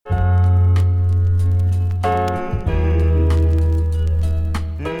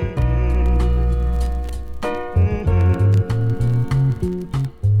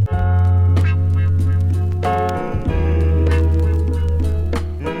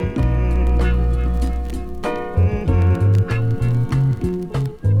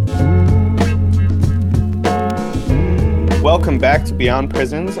Welcome back to Beyond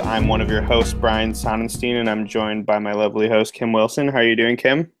Prisons. I'm one of your hosts, Brian Sonnenstein, and I'm joined by my lovely host, Kim Wilson. How are you doing,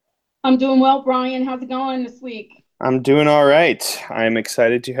 Kim? I'm doing well, Brian. How's it going this week? I'm doing all right. I'm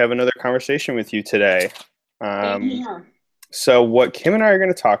excited to have another conversation with you today. Same here. So what Kim and I are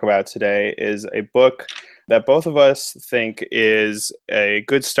going to talk about today is a book that both of us think is a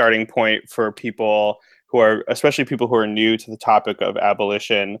good starting point for people who are, especially people who are new to the topic of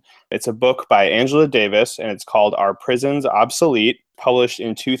abolition. It's a book by Angela Davis, and it's called Are Prisons Obsolete?, published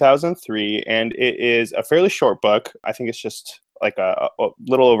in 2003, and it is a fairly short book. I think it's just like a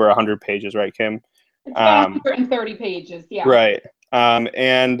little over 100 pages, right, Kim? It's about 130 pages, yeah. Right.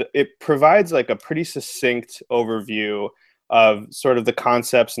 And it provides like a pretty succinct overview of sort of the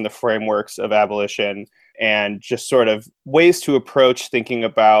concepts and the frameworks of abolition and just sort of ways to approach thinking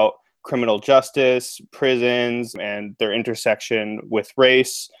about criminal justice, prisons, and their intersection with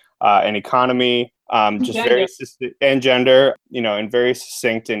race and economy, just Gender. and gender, in very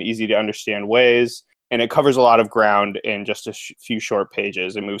succinct and easy to understand ways. And it covers a lot of ground in just a few short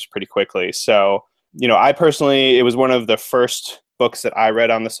pages. It moves pretty quickly. So, I personally, it was one of the first books that I read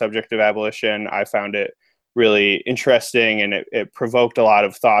on the subject of abolition. I found it really interesting, and it provoked a lot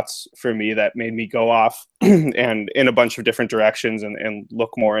of thoughts for me that made me go off and in a bunch of different directions and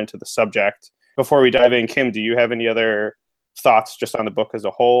look more into the subject. Before we dive in, Kim, do you have any other thoughts just on the book as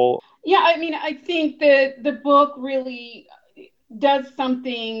a whole? Yeah, I mean, I think that the book really does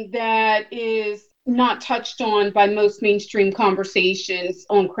something that is not touched on by most mainstream conversations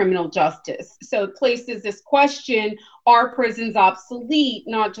on criminal justice. So it places this question, are prisons obsolete,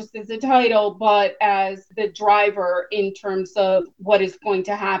 not just as a title, but as the driver in terms of what is going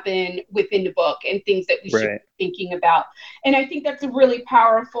to happen within the book and things that we should be thinking about. And I think that's a really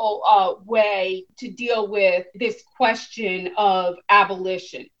powerful way to deal with this question of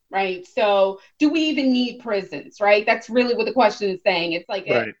abolition. Right. So do we even need prisons? Right. That's really what the question is saying. It's like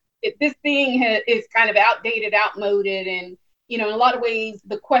this thing is kind of outdated, outmoded. And, in a lot of ways,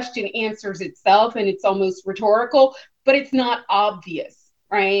 the question answers itself and it's almost rhetorical, but it's not obvious.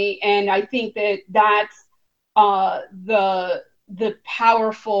 Right. And I think that that's the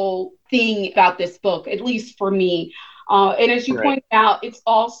powerful thing about this book, at least for me. And as you pointed out, it's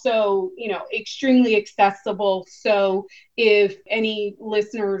also, extremely accessible. So if any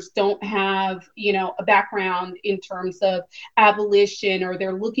listeners don't have, a background in terms of abolition, or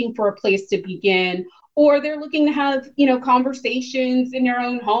they're looking for a place to begin, or they're looking to have, conversations in their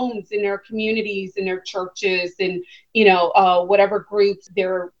own homes, in their communities, in their churches, and, whatever groups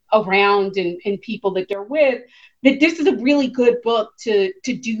they're around and people that they're with, that this is a really good book to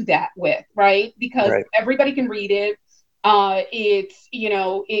do that with, right? Because everybody can read it. It's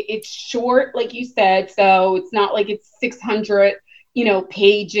short, like you said, so it's not like it's 600,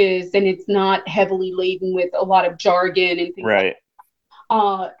 pages, and it's not heavily laden with a lot of jargon and things like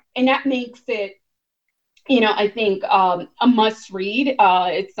that. And that makes it, I think, a must read.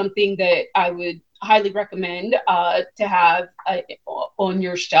 It's something that I would highly recommend to have on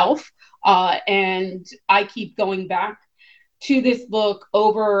your shelf. And I keep going back to this book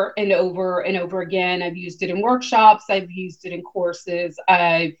over and over and over again. I've used it in workshops. I've used it in courses.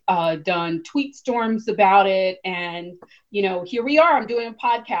 I've done tweet storms about it. And, here we are. I'm doing a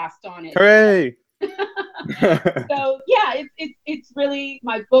podcast on it. Hooray! So, yeah, it's really,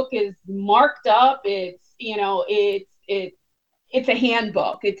 my book is marked up. It's, it's a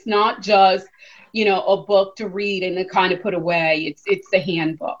handbook. It's not just, a book to read and to kind of put away. It's a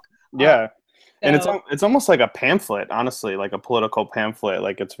handbook. Yeah. And it's almost like a pamphlet, honestly, like a political pamphlet.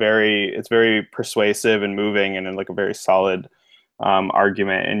 Like it's very persuasive and moving, and in like a very solid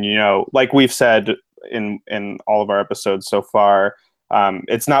argument. And like we've said in all of our episodes so far,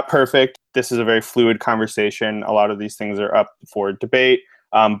 it's not perfect. This is a very fluid conversation. A lot of these things are up for debate,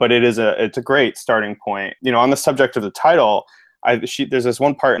 but it's a great starting point. On the subject of the title, there's this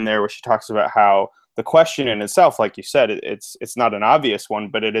one part in there where she talks about how the question in itself, like you said, it's not an obvious one,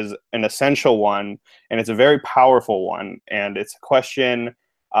 but it is an essential one, and it's a very powerful one. And it's a question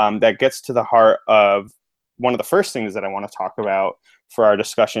that gets to the heart of one of the first things that I want to talk about for our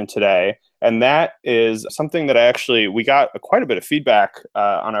discussion today. And that is something that we got quite a bit of feedback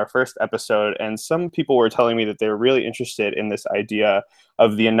on our first episode. And some people were telling me that they were really interested in this idea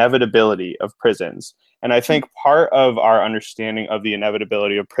of the inevitability of prisons. And I think part of our understanding of the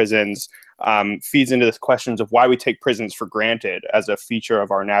inevitability of prisons feeds into this questions of why we take prisons for granted as a feature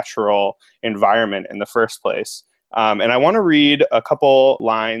of our natural environment in the first place. And I want to read a couple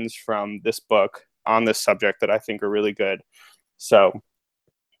lines from this book on this subject that I think are really good. So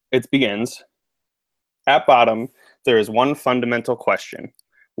it begins, at bottom, there is one fundamental question.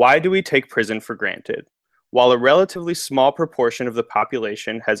 Why do we take prison for granted? While a relatively small proportion of the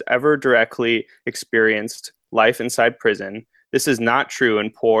population has ever directly experienced life inside prison, this is not true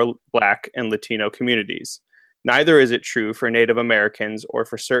in poor Black and Latino communities. Neither is it true for Native Americans or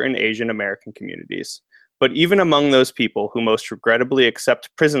for certain Asian American communities. But even among those people who most regrettably accept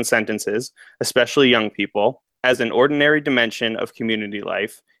prison sentences, especially young people, as an ordinary dimension of community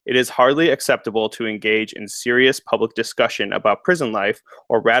life, it is hardly acceptable to engage in serious public discussion about prison life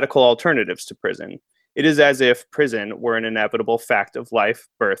or radical alternatives to prison. It is as if prison were an inevitable fact of life,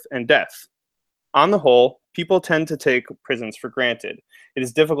 birth, and death. On the whole, people tend to take prisons for granted. It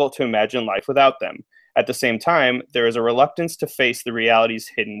is difficult to imagine life without them. At the same time, there is a reluctance to face the realities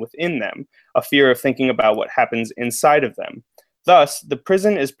hidden within them, a fear of thinking about what happens inside of them. Thus, the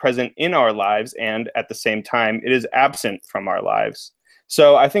prison is present in our lives, and at the same time, it is absent from our lives.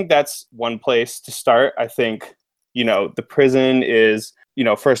 So I think that's one place to start. I think, the prison is,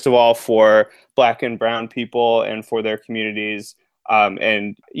 first of all, for Black and brown people and for their communities.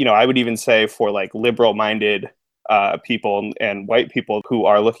 And I would even say for like liberal-minded people and white people who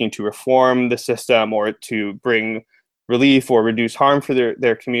are looking to reform the system or to bring relief or reduce harm for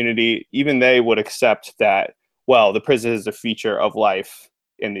their community, even they would accept that, well, the prison is a feature of life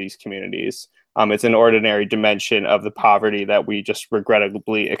in these communities. It's an ordinary dimension of the poverty that we just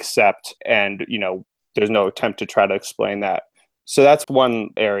regrettably accept. And, there's no attempt to try to explain that. So that's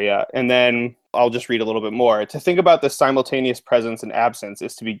one area. And then I'll just read a little bit more. To think about the simultaneous presence and absence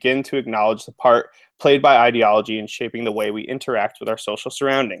is to begin to acknowledge the part played by ideology in shaping the way we interact with our social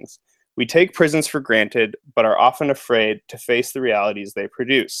surroundings. We take prisons for granted, but are often afraid to face the realities they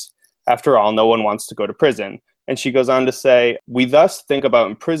produce. After all, no one wants to go to prison. And she goes on to say, we thus think about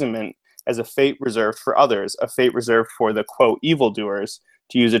imprisonment as a fate reserved for others, a fate reserved for the, quote, evildoers,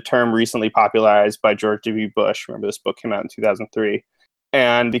 to use a term recently popularized by George W. Bush. Remember, this book came out in 2003.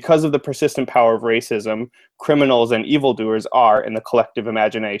 And because of the persistent power of racism, criminals and evildoers are, in the collective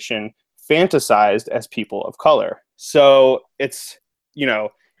imagination, fantasized as people of color. So it's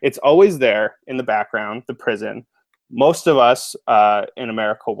always there in the background, the prison. Most of us in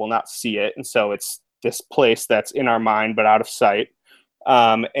America will not see it. And so it's this place that's in our mind but out of sight.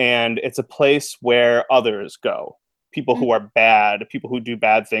 And it's a place where others go. People who are bad, people who do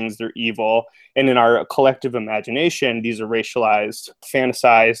bad things, they're evil. And in our collective imagination, these are racialized,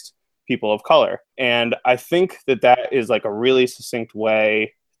 fantasized people of color. And I think that is like a really succinct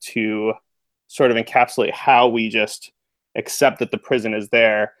way to sort of encapsulate how we just accept that the prison is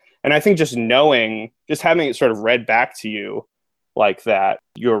there. And I think just having it sort of read back to you like that,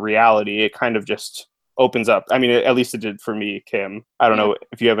 your reality, it kind of just opens up. I mean, at least it did for me, Kim. I don't know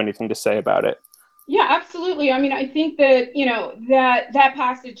if you have anything to say about it. Yeah, absolutely. I mean, I think that, that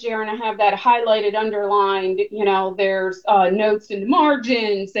passage there, and I have that highlighted, underlined, there's notes and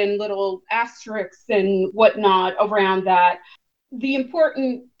margins and little asterisks and whatnot around that. The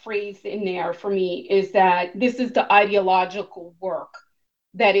important phrase in there for me is that this is the ideological work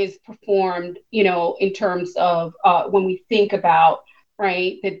that is performed, in terms of when we think about,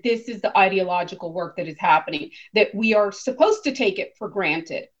 right, that this is the ideological work that is happening, that we are supposed to take it for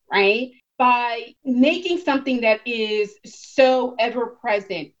granted, right? By making something that is so ever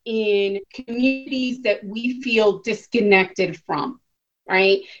present in communities that we feel disconnected from,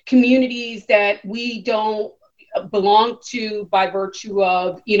 right? Communities that we don't belong to by virtue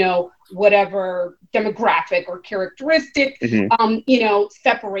of, whatever demographic or characteristic,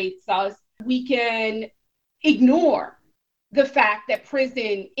 separates us. We can ignore the fact that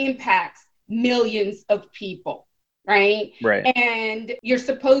prison impacts millions of people, right? Right. And you're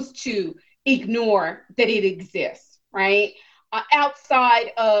supposed to ignore that it exists, right?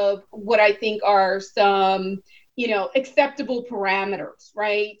 Outside of what I think are some, acceptable parameters,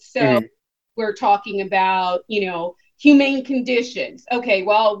 right? So we're talking about, humane conditions. Okay,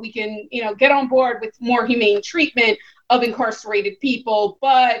 well, we can, get on board with more humane treatment of incarcerated people,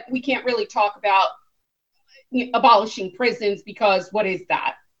 but we can't really talk about abolishing prisons because what is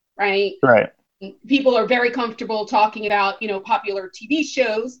that, right? Right. People are very comfortable talking about, popular TV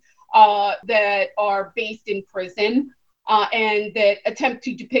shows that are based in prison and that attempt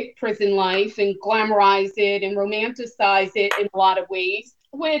to depict prison life and glamorize it and romanticize it in a lot of ways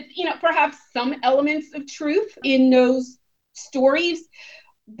with, perhaps some elements of truth in those stories.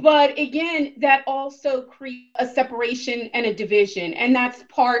 But again, that also creates a separation and a division. And that's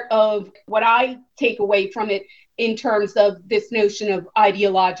part of what I take away from it in terms of this notion of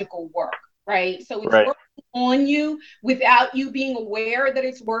ideological work, right? So it's working on you without you being aware that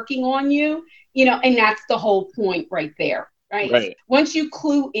it's working on you, and that's the whole point right there, right? Once you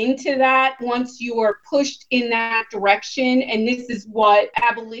clue into that, once you are pushed in that direction, and this is what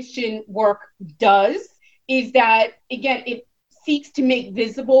abolition work does, is that, again, it seeks to make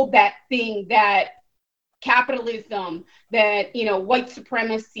visible that thing that capitalism, that, white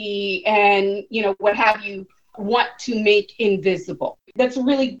supremacy and, what have you, want to make invisible. That's a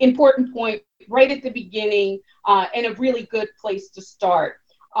really important point right at the beginning, and a really good place to start.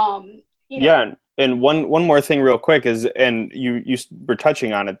 Yeah, and one more thing real quick is, and you were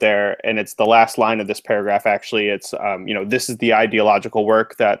touching on it there, and it's the last line of this paragraph, actually. It's, this is the ideological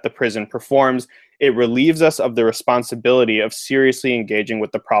work that the prison performs. It relieves us of the responsibility of seriously engaging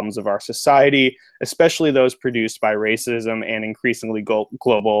with the problems of our society, especially those produced by racism and increasingly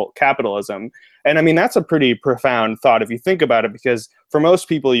global capitalism. And I mean, that's a pretty profound thought if you think about it, because for most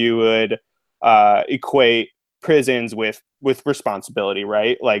people you would equate prisons with responsibility,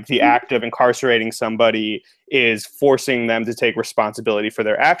 right? Like the act of incarcerating somebody is forcing them to take responsibility for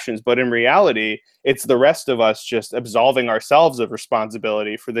their actions. But in reality, it's the rest of us just absolving ourselves of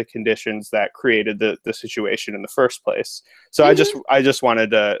responsibility for the conditions that created the situation in the first place. So I just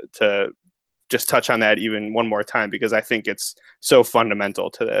wanted to just touch on that even one more time, because I think it's so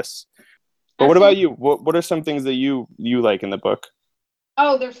fundamental to this. But what about you? What are some things that you like in the book?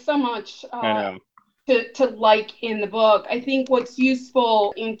 Oh, there's so much. I know. To like in the book. I think what's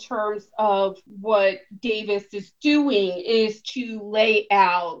useful in terms of what Davis is doing is to lay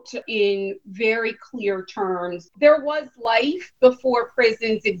out in very clear terms, there was life before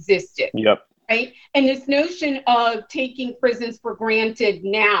prisons existed. Yep. Right? And this notion of taking prisons for granted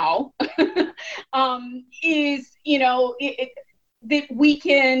now is, that we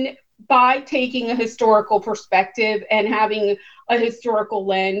can, by taking a historical perspective and having a historical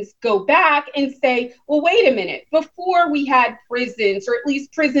lens, go back and say, well, wait a minute, before we had prisons, or at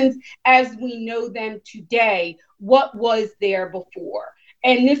least prisons as we know them today, what was there before?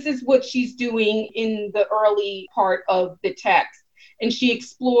 And this is what she's doing in the early part of the text. And she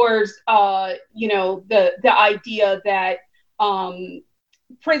explores, the idea that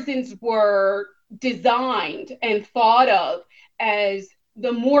prisons were designed and thought of as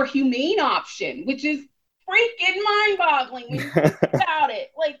the more humane option, which is freaking mind-boggling when you think about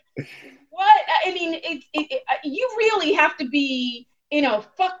it. Like, what? I mean, you really have to be in a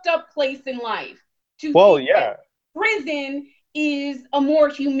fucked up place in life to think that prison is a more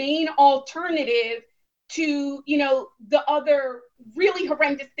humane alternative to, the other really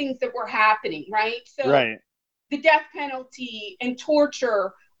horrendous things that were happening, right? So the death penalty and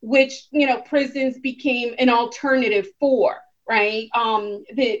torture, which, prisons became an alternative for. Right?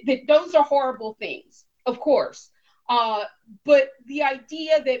 Those are horrible things, of course. But the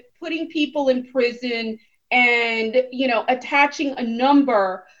idea that putting people in prison and, attaching a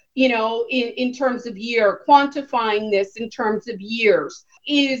number, in terms of year, quantifying this in terms of years,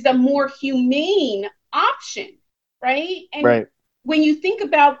 is a more humane option, right? And when you think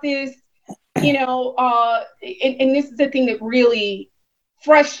about this, and this is the thing that really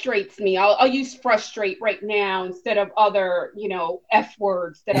frustrates me. I'll use frustrate right now instead of other, F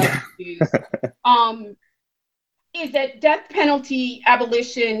words that I use. Is that death penalty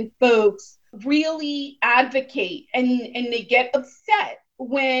abolition folks really advocate and they get upset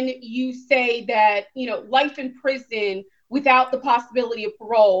when you say that, life in prison without the possibility of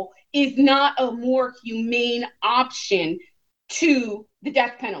parole is not a more humane option to the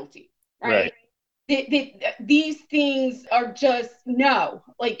death penalty, right? These things are just no,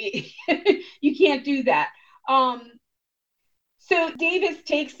 like you can't do that. So Davis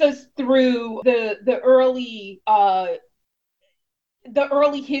takes us through the early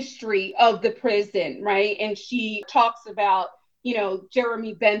history of the prison, right? And she talks about,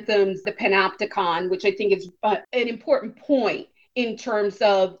 Jeremy Bentham's The Panopticon, which I think is an important point in terms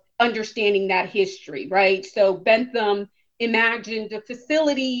of understanding that history, right? So Bentham imagined a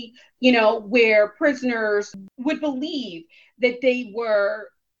facility, where prisoners would believe that they were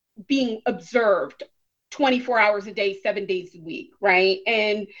being observed 24 hours a day, 7 days a week, right?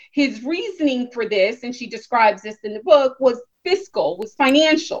 And his reasoning for this, and she describes this in the book, was fiscal, was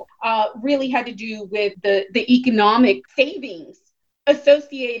financial, really had to do with the economic savings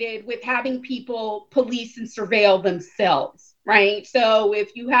associated with having people police and surveil themselves, right? So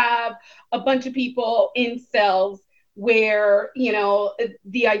if you have a bunch of people in cells where,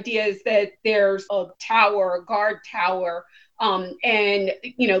 the idea is that there's a tower, a guard tower, and,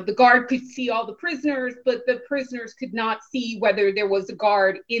 the guard could see all the prisoners, but the prisoners could not see whether there was a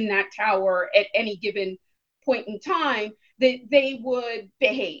guard in that tower at any given point in time, that they would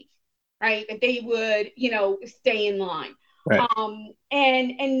behave, right? That they would, stay in line.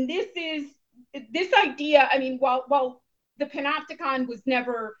 And this idea, I mean, while the Panopticon was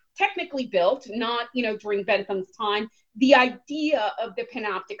never technically built, not, during Bentham's time. The idea of the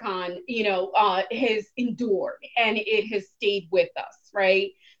Panopticon, has endured and it has stayed with us,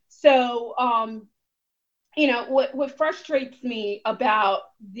 right? So, what frustrates me about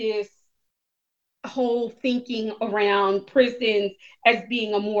this whole thinking around prisons as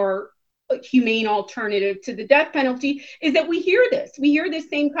being a more humane alternative to the death penalty is that we hear this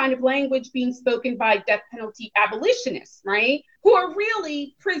same kind of language being spoken by death penalty abolitionists, right? Who are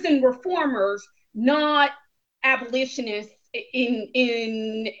really prison reformers, not abolitionists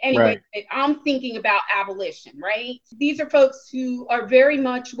in any way that I'm thinking about abolition, right? These are folks who are very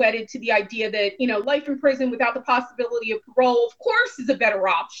much wedded to the idea that, life in prison without the possibility of parole, of course, is a better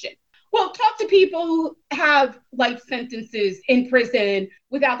option. Well, talk to people who have life sentences in prison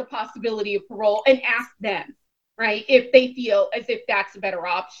without the possibility of parole and ask them, right, if they feel as if that's a better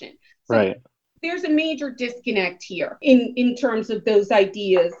option. So there's a major disconnect here in terms of those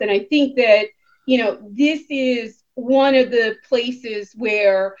ideas. And I think that, this is one of the places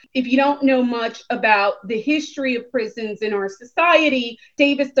where, if you don't know much about the history of prisons in our society,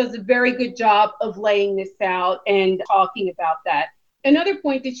 Davis does a very good job of laying this out and talking about that. Another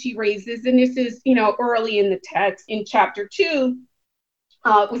point that she raises, and this is, early in the text in chapter 2,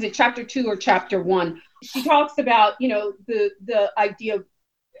 was it chapter 2 or chapter 1? She talks about, the idea of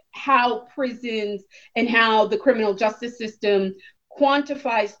how prisons and how the criminal justice system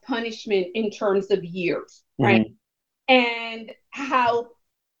quantifies punishment in terms of years, right? And how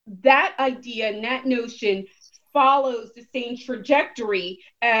that idea and that notion follows the same trajectory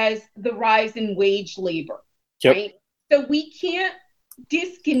as the rise in wage labor, right? So we can't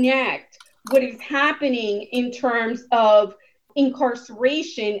disconnect what is happening in terms of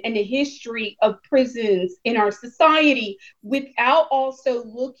incarceration and the history of prisons in our society without also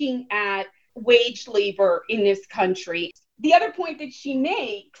looking at wage labor in this country. The other point that she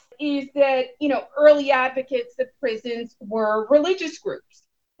makes is that, early advocates of prisons were religious groups,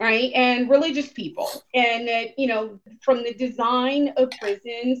 right? And religious people. And that, from the design of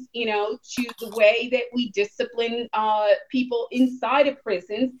prisons, to the way that we discipline people inside of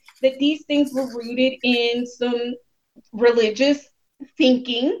prisons, that these things were rooted in some religious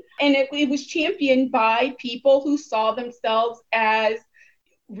thinking. And it was championed by people who saw themselves as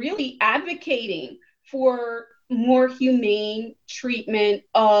really advocating for more humane treatment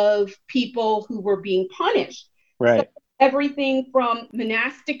of people who were being punished. Right. So everything from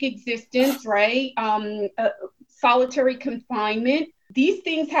monastic existence, right? Solitary confinement. These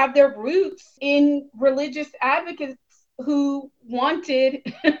things have their roots in religious advocates who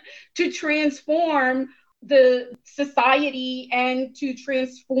wanted to transform the society and to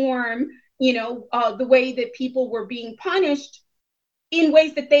transform, the way that people were being punished in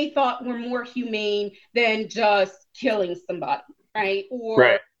ways that they thought were more humane than just killing somebody, right?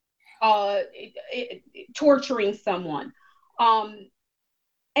 Or torturing someone. And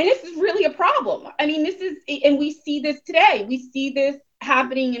this is really a problem. I mean, and we see this today. We see this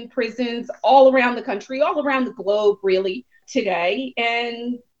happening in prisons all around the country, all around the globe, really, today.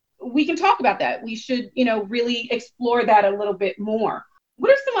 And we can talk about that. We should, really explore that a little bit more.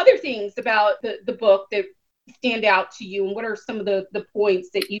 What are some other things about the book that stand out to you, and what are some of the points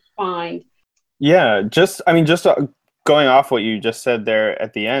that you find? Yeah, just going off what you just said there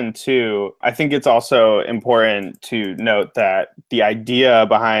at the end too, I think it's also important to note that the idea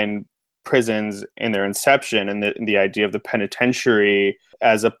behind prisons in their inception and the idea of the penitentiary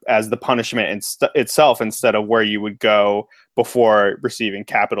as the punishment itself instead of where you would go before receiving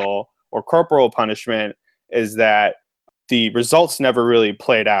capital or corporal punishment is that the results never really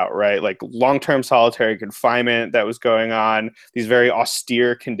played out, right? Like long-term solitary confinement that was going on, these very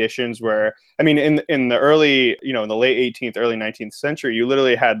austere conditions where, I mean, in the early, in the late 18th, early 19th century, you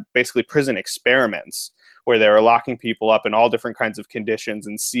literally had basically prison experiments where they were locking people up in all different kinds of conditions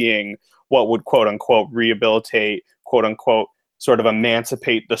and seeing what would quote unquote rehabilitate, quote unquote, sort of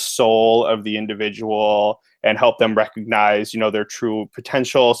emancipate the soul of the individual and help them recognize, their true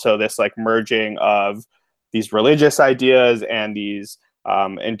potential. So this like merging of these religious ideas and these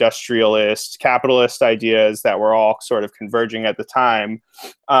industrialist, capitalist ideas that were all sort of converging at the time.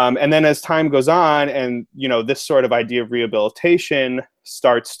 And then as time goes on and, this sort of idea of rehabilitation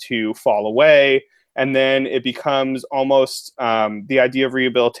starts to fall away, and then it becomes almost the idea of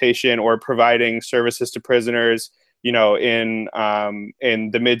rehabilitation or providing services to prisoners, in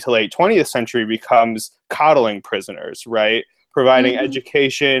the mid to late 20th century becomes coddling prisoners, right? Providing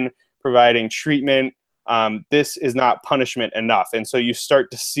education, providing treatment. This is not punishment enough. And so you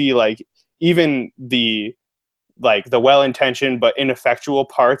start to see like even the well-intentioned but ineffectual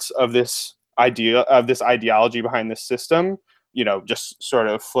parts of this idea of this ideology behind this system, just sort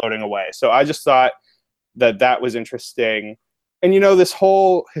of floating away. So I just thought that was interesting. And, this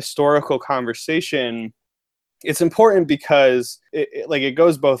whole historical conversation, it's important because it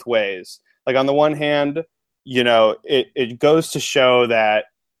goes both ways. Like, on the one hand, it goes to show that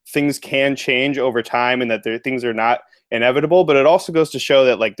things can change over time and that things are not inevitable, but it also goes to show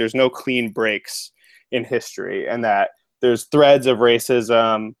that, like, there's no clean breaks in history, and that there's threads of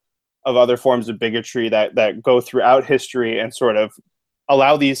racism, of other forms of bigotry that go throughout history and sort of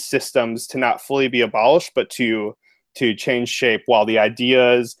allow these systems to not fully be abolished, but to change shape, while the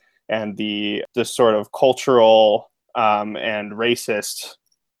ideas and the sort of cultural and racist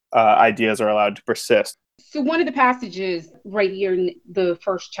ideas are allowed to persist. So one of the passages right here in the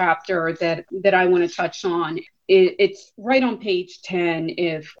first chapter that I want to touch on, it's right on page 10.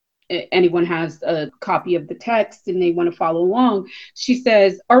 If anyone has a copy of the text and they want to follow along, she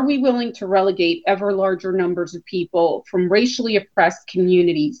says, "Are we willing to relegate ever larger numbers of people from racially oppressed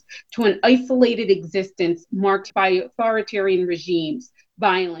communities to an isolated existence marked by authoritarian regimes,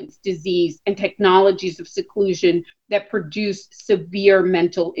 violence, disease, and technologies of seclusion that produce severe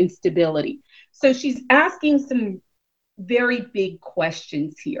mental instability?" So she's asking some very big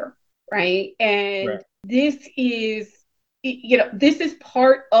questions here, right? And Right. This is, this is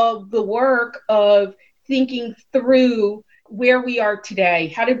part of the work of thinking through where we are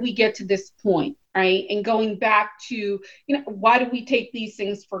today. How did we get to this point, right? And going back to, why do we take these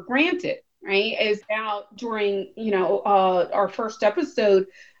things for granted, right? As out during, our first episode,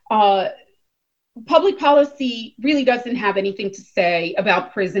 public policy really doesn't have anything to say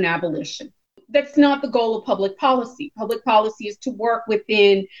about prison abolition. That's not the goal of public policy. Public policy is to work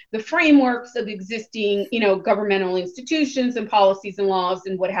within the frameworks of existing, governmental institutions and policies and laws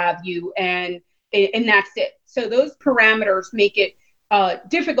and what have you, and that's it. So those parameters make it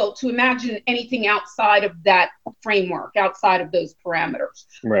difficult to imagine anything outside of that framework, outside of those parameters.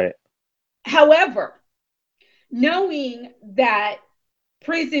 Right. However, knowing that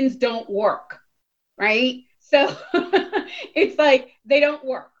prisons don't work, right? So it's like they don't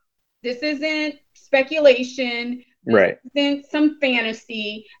work. This isn't speculation. This Right. isn't some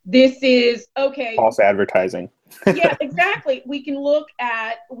fantasy. This is okay. False advertising. Yeah, exactly. We can look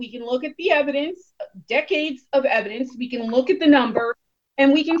at the evidence, decades of evidence. We can look at the numbers,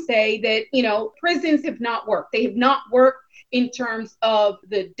 and we can say that, prisons have not worked. They have not worked in terms of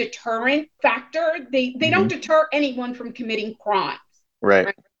the deterrent factor. They don't deter anyone from committing crimes.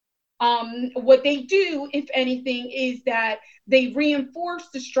 Right. What they do, if anything, is that they reinforce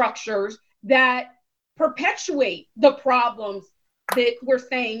the structures that perpetuate the problems that we're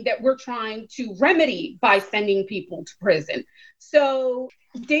saying that we're trying to remedy by sending people to prison. So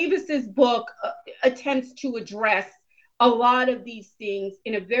Davis's book attempts to address a lot of these things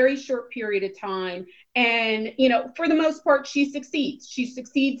in a very short period of time. And, for the most part, she succeeds. She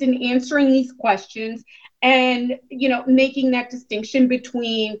succeeds in answering these questions and, making that distinction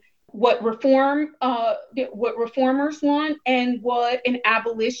between what reformers want and what an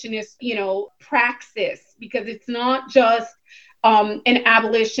abolitionist, praxis, because it's not just an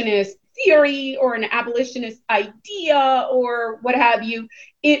abolitionist theory or an abolitionist idea or what have you.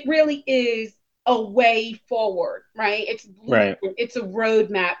 It really is a way forward, right? It's a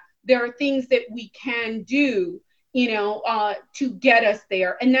roadmap. There are things that we can do, to get us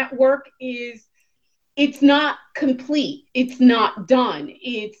there. And that work it's not complete. It's not done.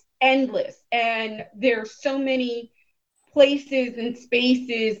 It's endless. And there's so many places and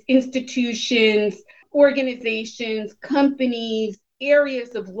spaces, institutions, organizations, companies,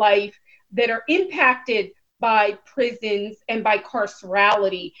 areas of life that are impacted by prisons and by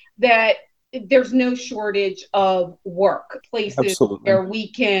carcerality that there's no shortage of work, places Absolutely. where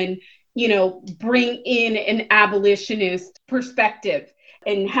we can, bring in an abolitionist perspective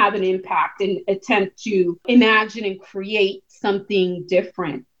and have an impact and attempt to imagine and create something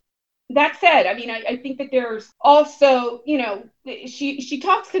different. That said, I think that there's also, she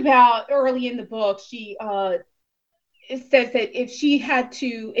talks about early in the book, she says that if she had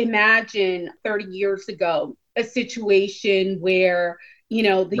to imagine 30 years ago a situation where,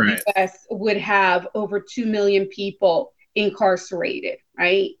 the U.S. would have over 2 million people incarcerated,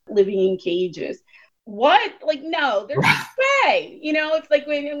 right? Living in cages. What? Like, no, there's no way. It's like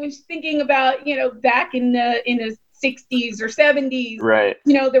when she's thinking about, back in the 60s or 70s, right?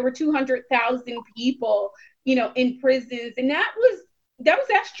 There were 200,000 people, in prisons, and that was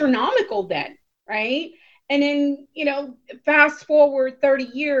astronomical then, right? And then, fast forward 30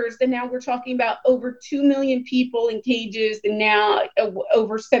 years, and now we're talking about over 2 million people in cages, and now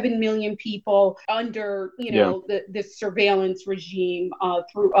over 7 million people under, the surveillance regime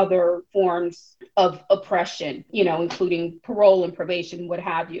through other forms of oppression, including parole and probation, what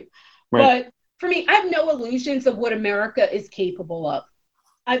have you. Right. But for me, I have no illusions of what America is capable of.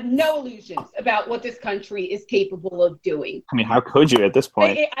 I have no illusions about what this country is capable of doing. I mean, how could you at this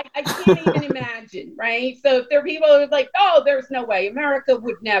point? I can't even imagine, right? So if there are people who are like, oh, there's no way, America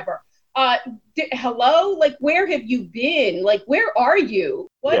would never. Hello? Like, where have you been? Like, where are you?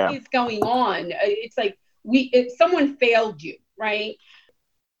 What is going on? It's like someone failed you, right?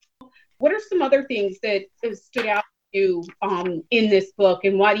 What are some other things that have stood out to you in this book,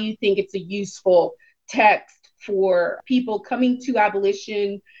 and why do you think it's a useful text for people coming to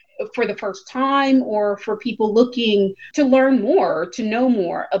abolition for the first time, or for people looking to learn more, to know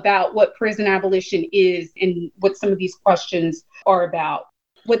more about what prison abolition is and what some of these questions are about?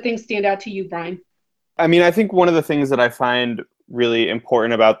 What things stand out to you, Brian? I mean, I think one of the things that I find really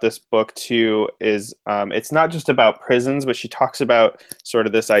important about this book too is it's not just about prisons, but she talks about sort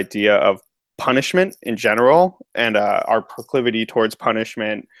of this idea of punishment in general, and our proclivity towards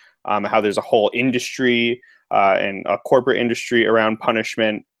punishment, how there's a whole industry and a corporate industry around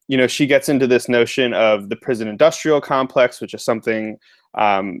punishment. She gets into this notion of the prison industrial complex, which is something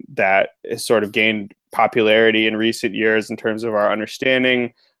that has sort of gained popularity in recent years in terms of our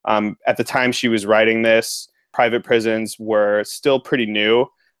understanding. At the time she was writing this, private prisons were still pretty new,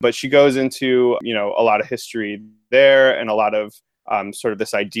 but she goes into, a lot of history there, and a lot of sort of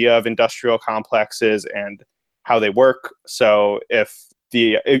this idea of industrial complexes and how they work. So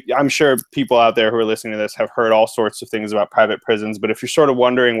I'm sure people out there who are listening to this have heard all sorts of things about private prisons, but if you're sort of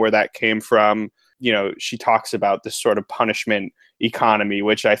wondering where that came from, she talks about this sort of punishment economy,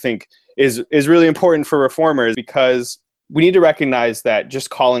 which I think is really important for reformers, because we need to recognize that just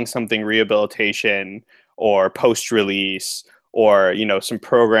calling something rehabilitation or post-release or, some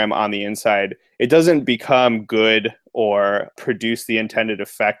program on the inside, it doesn't become good or produce the intended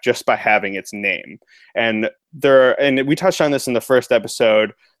effect just by having its name. And we touched on this in the first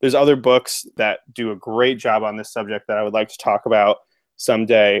episode. There's other books that do a great job on this subject that I would like to talk about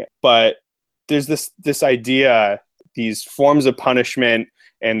someday. But there's this idea, these forms of punishment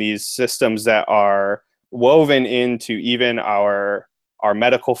and these systems that are woven into even our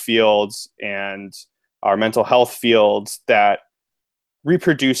medical fields and our mental health fields that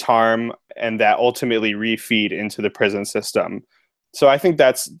reproduce harm and that ultimately refeed into the prison system. So I think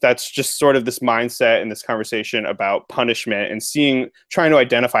that's just sort of this mindset in this conversation about punishment, and trying to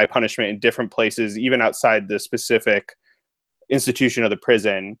identify punishment in different places, even outside the specific institution of the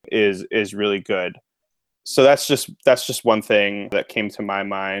prison, is really good. So that's just one thing that came to my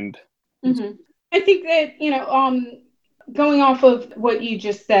mind. Mm-hmm. I think that, going off of what you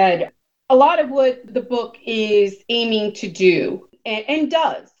just said, a lot of what the book is aiming to do, and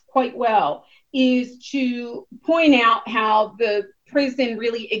does quite well, is to point out how the prison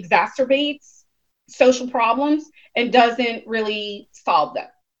really exacerbates social problems and doesn't really solve them.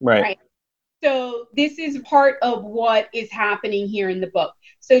 Right? So this is part of what is happening here in the book.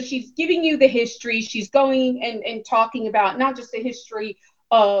 So she's giving you the history. She's going and talking about not just the history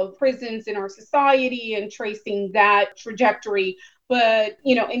of prisons in our society and tracing that trajectory, but,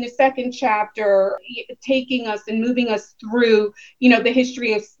 in the second chapter, taking us and moving us through, the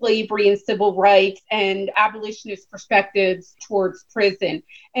history of slavery and civil rights and abolitionist perspectives towards prison.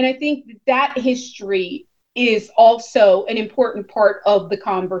 And I think that history is also an important part of the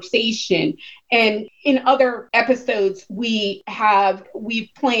conversation. And in other episodes, we've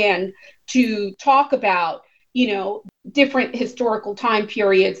planned to talk about, different historical time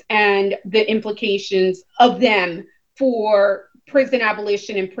periods and the implications of them for prison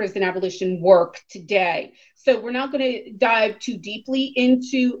abolition and prison abolition work today. So we're not going to dive too deeply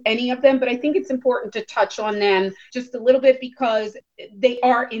into any of them, but I think it's important to touch on them just a little bit because they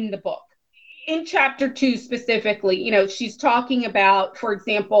are in the book. In chapter 2 specifically, she's talking about, for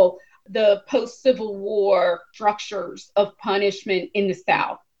example, the post-Civil War structures of punishment in the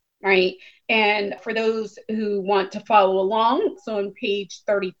South, right? And for those who want to follow along, it's on page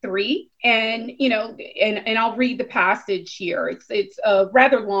 33. And, and I'll read the passage here. It's a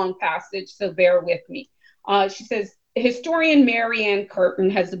rather long passage, so bear with me. She says, historian Mary Ann Curtin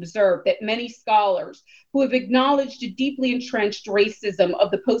has observed that many scholars who have acknowledged a deeply entrenched racism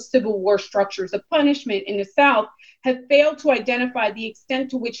of the post-Civil War structures of punishment in the South have failed to identify the extent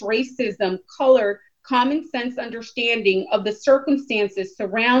to which racism colored common sense understanding of the circumstances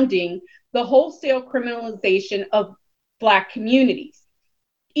surrounding the wholesale criminalization of Black communities.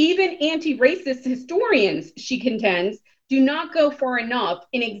 Even anti-racist historians, she contends, do not go far enough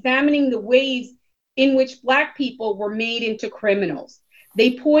in examining the ways in which Black people were made into criminals.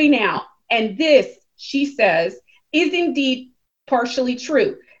 They point out, and this, she says, is indeed partially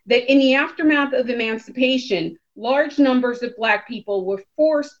true, that in the aftermath of emancipation, large numbers of Black people were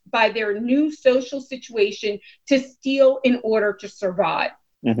forced by their new social situation to steal in order to survive.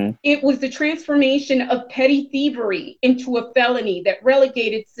 Mm-hmm. It was the transformation of petty thievery into a felony that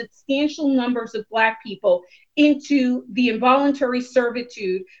relegated substantial numbers of Black people into the involuntary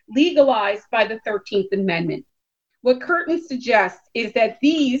servitude legalized by the 13th Amendment. What Curtin suggests is that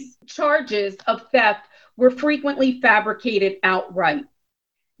these charges of theft were frequently fabricated outright.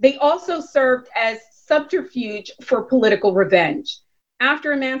 They also served as subterfuge for political revenge.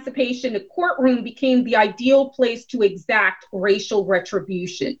 After emancipation, the courtroom became the ideal place to exact racial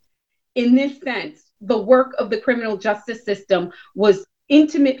retribution. In this sense, the work of the criminal justice system was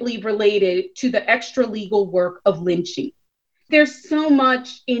intimately related to the extra-legal work of lynching. There's so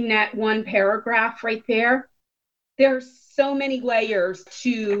much in that one paragraph right there. There's so many layers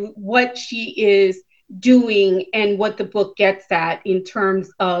to what she is doing and what the book gets at in terms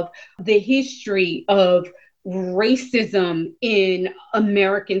of the history of racism in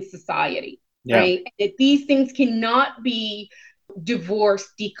American society, right? That these things cannot be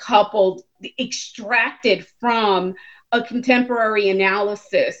divorced, decoupled, extracted from a contemporary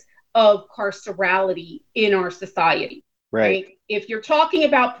analysis of carcerality in our society, right? If you're talking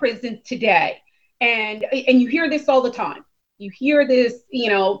about prisons today, and you hear this all the time, you hear this,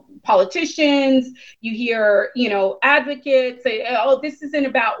 politicians, you hear, advocates say, oh, this isn't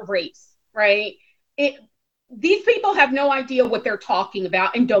about race, right? These people have no idea what they're talking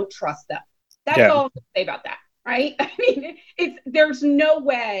about and don't trust them. That's all I'm going to say about that, right? I mean, there's no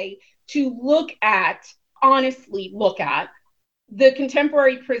way to honestly look at the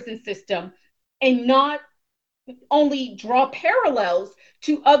contemporary prison system and not only draw parallels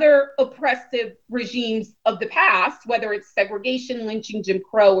to other oppressive regimes of the past, whether it's segregation, lynching, Jim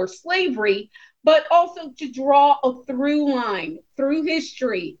Crow, or slavery, but also to draw a through line through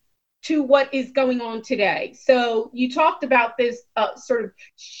history to what is going on today. So you talked about this sort of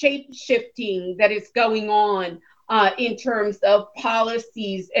shape shifting that is going on in terms of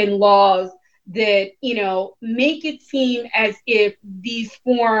policies and laws that, make it seem as if these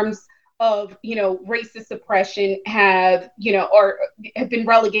forms of, racist oppression have been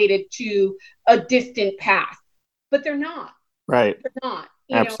relegated to a distant past, but they're not. Right. They're not.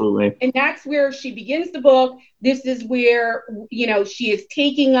 Absolutely. And that's where she begins the book. This is where, she is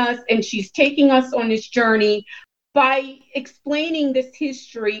taking us, and she's taking us on this journey by explaining this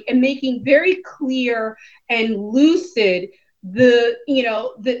history and making very clear and lucid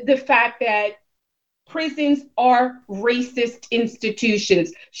the fact that prisons are racist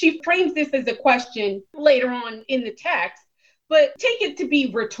institutions. She frames this as a question later on in the text, but take it to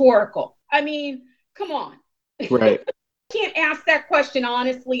be rhetorical. I mean, come on. Right. Can't ask that question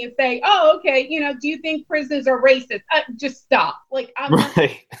honestly and say, oh, okay, do you think prisons are racist? Just stop.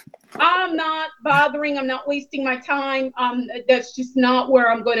 I'm not bothering. I'm not wasting my time. That's just not where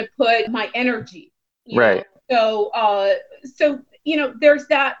I'm going to put my energy. Right. So, there's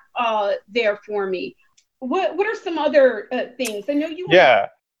that there for me. What are some other things? I know you. Yeah.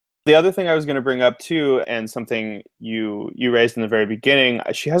 The other thing I was going to bring up too, and something you raised in the very beginning,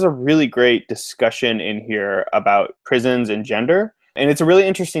 she has a really great discussion in here about prisons and gender. And it's a really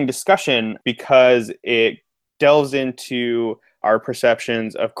interesting discussion because it delves into our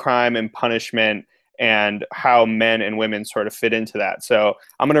perceptions of crime and punishment and how men and women sort of fit into that. So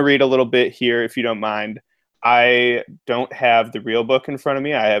I'm going to read a little bit here, if you don't mind. I don't have the real book in front of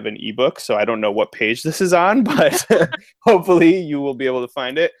me. I have an ebook, so I don't know what page this is on, but hopefully you will be able to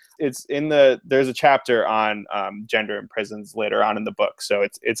find it. It's there's a chapter on gender in prisons later on in the book, so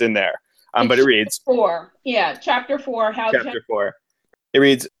it's in there. But it reads Chapter 4. Chapter 4. It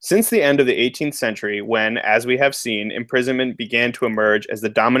reads, since the end of the 18th century, when, as we have seen, imprisonment began to emerge as the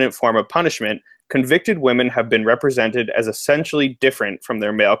dominant form of punishment, convicted women have been represented as essentially different from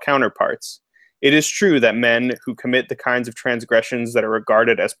their male counterparts. It is true that men who commit the kinds of transgressions that are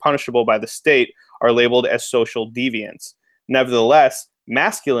regarded as punishable by the state are labeled as social deviants. Nevertheless,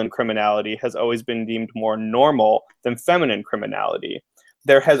 masculine criminality has always been deemed more normal than feminine criminality.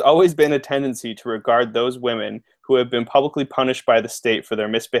 There has always been a tendency to regard those women who have been publicly punished by the state for their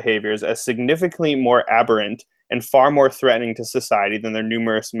misbehaviors as significantly more aberrant and far more threatening to society than their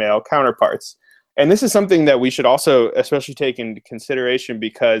numerous male counterparts. And this is something that we should also especially take into consideration,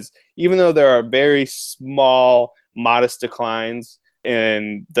 because even though there are very small, modest declines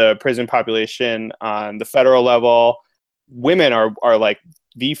in the prison population on the federal level, women are like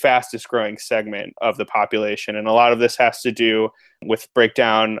the fastest growing segment of the population. And a lot of this has to do with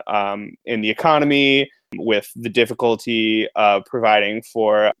breakdown in the economy, with the difficulty of providing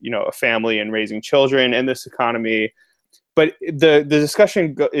for, a family and raising children in this economy. But the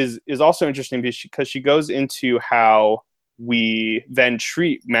discussion is also interesting because she goes into how we then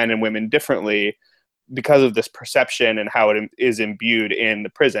treat men and women differently because of this perception and how it is imbued in the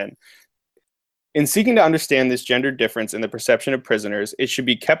prison. In seeking to understand this gender difference in the perception of prisoners, it should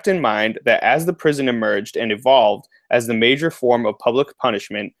be kept in mind that as the prison emerged and evolved as the major form of public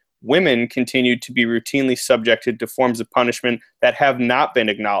punishment, women continued to be routinely subjected to forms of punishment that have not been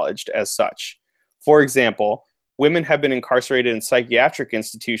acknowledged as such. For example, women have been incarcerated in psychiatric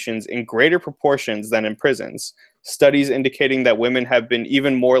institutions in greater proportions than in prisons. Studies indicating that women have been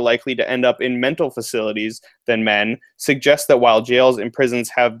even more likely to end up in mental facilities than men suggest that while jails and prisons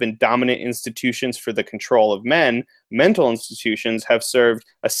have been dominant institutions for the control of men, mental institutions have served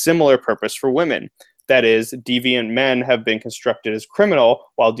a similar purpose for women. That is, deviant men have been constructed as criminal,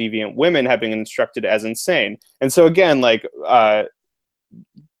 while deviant women have been constructed as insane. And so again,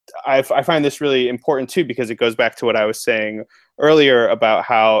 I find this really important too, because it goes back to what I was saying earlier about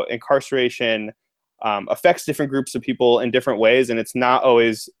how incarceration affects different groups of people in different ways. And it's not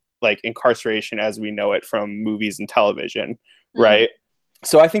always like incarceration as we know it from movies and television, right?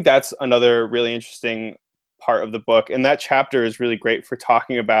 So I think that's another really interesting part of the book. And that chapter is really great for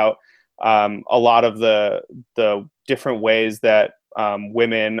talking about a lot of the different ways that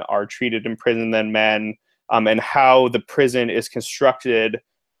women are treated in prison than men, and how the prison is constructed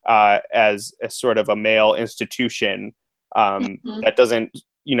as a sort of a male institution that doesn't,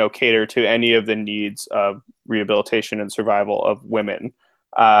 cater to any of the needs of rehabilitation and survival of women.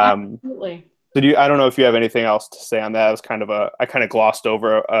 Absolutely. I don't know if you have anything else to say on that. It was I kind of glossed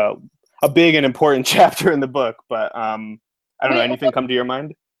over a big and important chapter in the book, but I don't know, anything come to your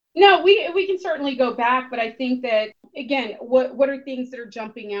mind? No, we can certainly go back, but I think that, again, what are things that are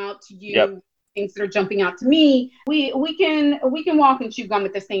jumping out to you? Yep. Things that are jumping out to me, we can walk and chew gum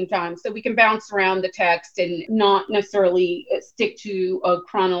at the same time. So we can bounce around the text and not necessarily stick to a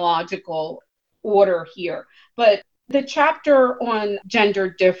chronological order here. But the chapter on gender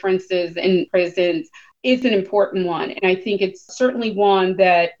differences in prisons is an important one. And I think it's certainly one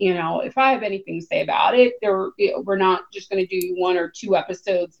that, if I have anything to say about it, we're not just going to do 1 or 2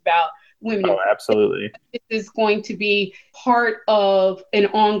 episodes about women. Oh, absolutely. This is going to be part of an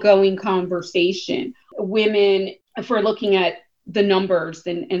ongoing conversation. Women, if we're looking at the numbers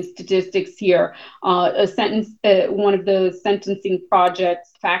and statistics here, one of the Sentencing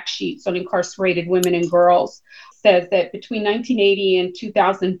Project's fact sheets on incarcerated women and girls says that between 1980 and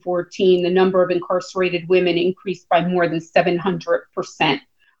 2014, the number of incarcerated women increased by more than 700%,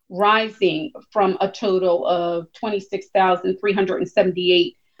 rising from a total of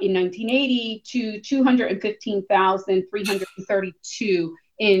 26,378 in 1980 to 215,332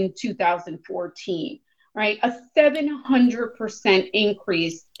 in 2014, right? A 700%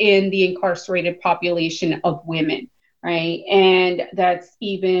 increase in the incarcerated population of women, right? And that's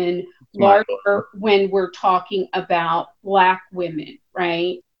even larger when we're talking about Black women,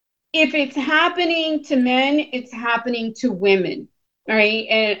 right? If it's happening to men, it's happening to women. Right.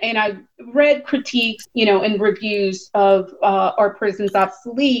 And I've read critiques, and reviews of Are Prisons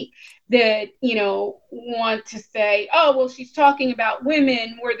Obsolete that, want to say, oh, well, she's talking about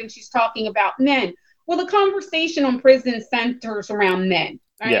women more than she's talking about men. Well, the conversation on prison centers around men.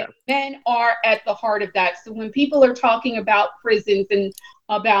 Right? Yeah. Men are at the heart of that. So when people are talking about prisons and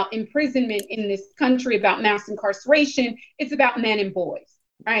about imprisonment in this country, about mass incarceration, it's about men and boys.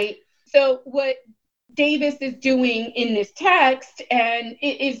 Right. So what Davis is doing in this text and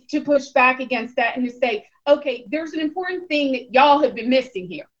it is to push back against that and to say, okay, there's an important thing that y'all have been missing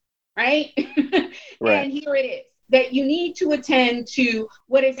here, right? Right. And here it is, that you need to attend to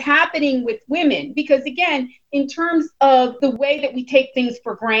what is happening with women, because again, in terms of the way that we take things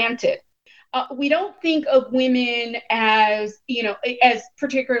for granted, we don't think of women as, as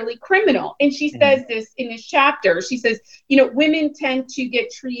particularly criminal. And she says this in this chapter. She says, women tend to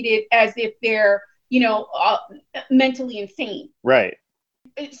get treated as if they're mentally insane. Right.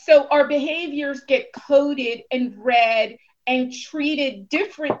 So our behaviors get coded and read and treated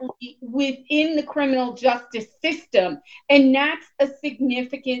differently within the criminal justice system. And that's a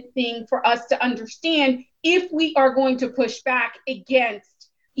significant thing for us to understand if we are going to push back against,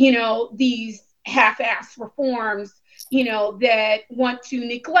 these half-ass reforms, that want to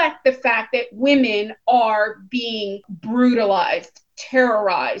neglect the fact that women are being brutalized,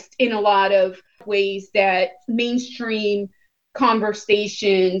 terrorized in a lot of ways that mainstream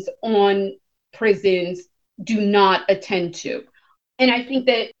conversations on prisons do not attend to. And I think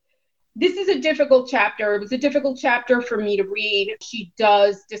that this is a difficult chapter. It was a difficult chapter for me to read. She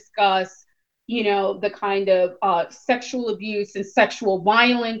does discuss, the kind of sexual abuse and sexual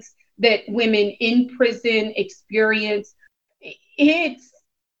violence that women in prison experience. It's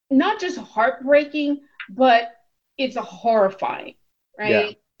not just heartbreaking, but it's horrifying, right?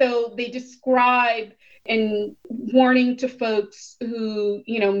 Yeah. So they describe and warning to folks who,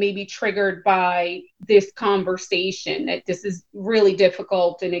 may be triggered by this conversation that this is really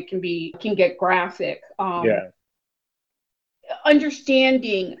difficult and it can get graphic.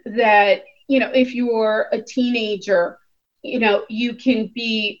 Understanding that, if you're a teenager, you can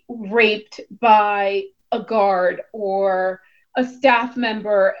be raped by a guard or a staff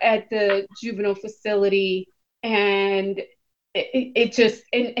member at the juvenile facility, and it just,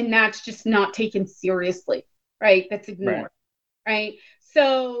 and that's just not taken seriously, right? That's ignored, right?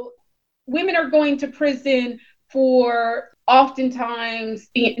 So women are going to prison for oftentimes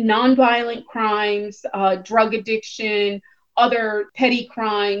nonviolent crimes, drug addiction, other petty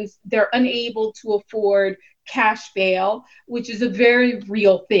crimes. They're unable to afford cash bail, which is a very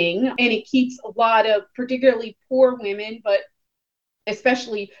real thing. And it keeps a lot of particularly poor women, but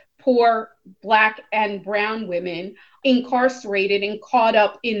especially poor Black and brown women, incarcerated and caught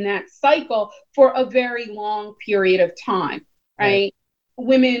up in that cycle for a very long period of time, right?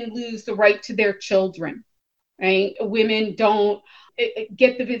 Women lose the right to their children, right? Women don't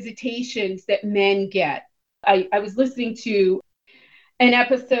get the visitations that men get. I was listening to an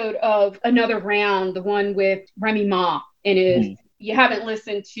episode of Another Round, the one with Remy Ma, and if you haven't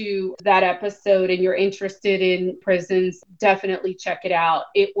listened to that episode and you're interested in prisons, definitely check it out.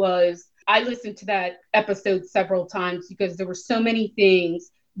 I listened to that episode several times because there were so many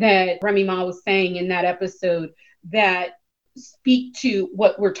things that Remy Ma was saying in that episode that speak to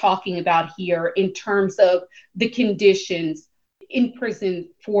what we're talking about here in terms of the conditions in prison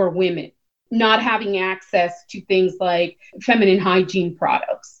for women, not having access to things like feminine hygiene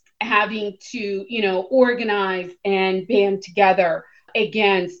products, having to, organize and band together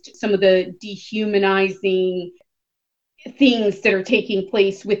against some of the dehumanizing things that are taking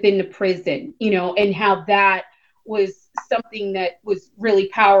place within the prison, and how that was something that was really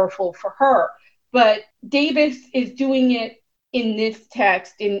powerful for her. But Davis is doing it in this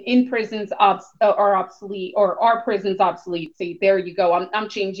text in prisons are obsolete, or are prisons obsolete? See, there you go. I'm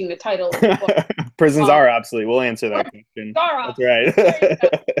changing the title of the book. Prisons are obsolete. We'll answer that question. That's right.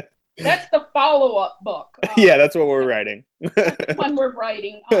 That's the follow-up book. Yeah, that's what we're writing. That's the one we're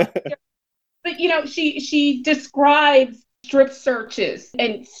writing. But she describes strip searches,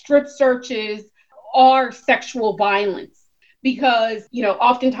 and strip searches are sexual violence. Because,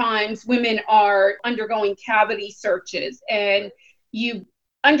 oftentimes women are undergoing cavity searches, and you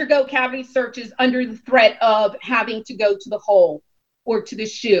undergo cavity searches under the threat of having to go to the hole or to the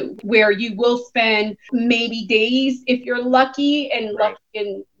shoe, where you will spend maybe days if you're lucky, and lucky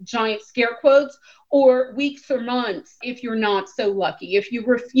in giant scare quotes, or weeks or months if you're not so lucky, if you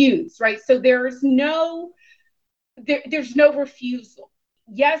refuse, right? So there's no refusal.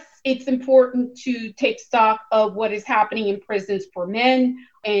 Yes, it's important to take stock of what is happening in prisons for men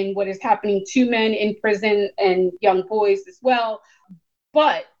and what is happening to men in prison and young boys as well.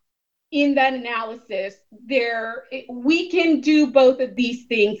 But in that analysis, we can do both of these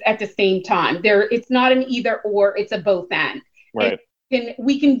things at the same time. It's not an either or, it's a both and. Right.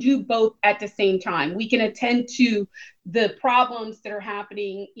 We can do both at the same time. We can attend to the problems that are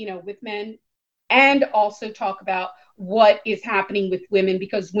happening, with men, and also talk about what is happening with women,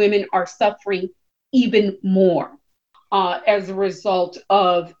 because women are suffering even more as a result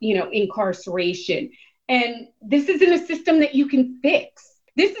of, incarceration. And this isn't a system that you can fix.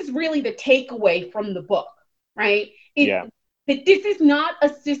 This is really the takeaway from the book, right? That this is not a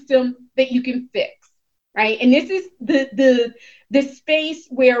system that you can fix, right? And this is the space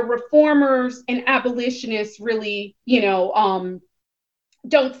where reformers and abolitionists really,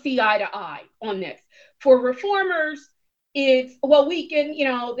 don't see eye to eye on this. For reformers, it's, well, we can,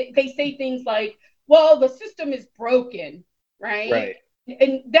 they say things like, well, the system is broken, right?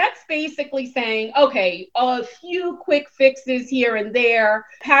 And that's basically saying, okay, a few quick fixes here and there,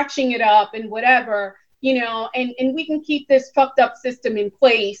 patching it up and whatever, and we can keep this fucked up system in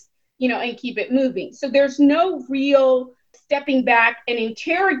place, and keep it moving. So there's no real stepping back and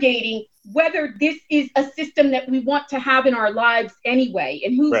interrogating whether this is a system that we want to have in our lives anyway,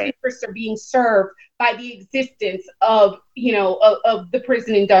 and whose interests are being served by the existence of, of the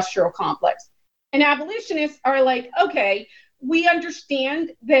prison industrial complex. And abolitionists are like, okay, we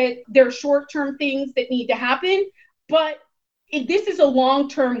understand that there are short-term things that need to happen, but this is a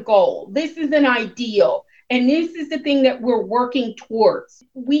long-term goal. This is an ideal. And this is the thing that we're working towards.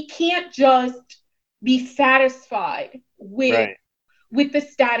 We can't just be satisfied with the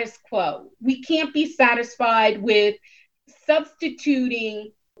status quo. We can't be satisfied with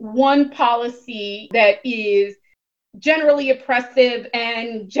substituting one policy that is generally oppressive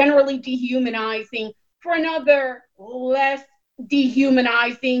and generally dehumanizing for another less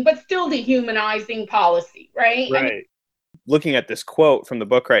dehumanizing, but still dehumanizing policy, right? Right. I mean, looking at this quote from the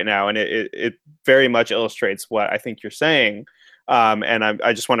book right now, and it very much illustrates what I think you're saying. And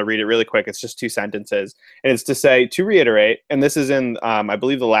I just want to read it really quick. It's just 2 sentences. And it's to reiterate, and this is in, I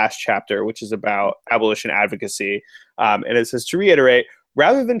believe, the last chapter, which is about abolition advocacy. And it says, to reiterate,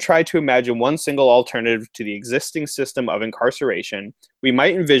 rather than try to imagine one single alternative to the existing system of incarceration, we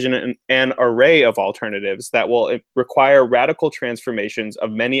might envision an array of alternatives that will require radical transformations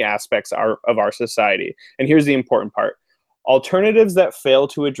of many aspects of our society. And here's the important part. Alternatives that fail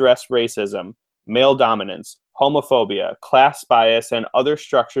to address racism, male dominance, homophobia, class bias, and other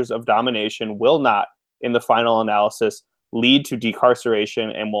structures of domination will not, in the final analysis, lead to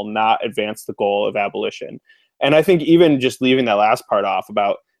decarceration and will not advance the goal of abolition. And I think even just leaving that last part off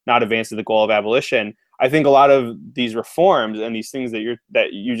about not advancing the goal of abolition, I think a lot of these reforms and these things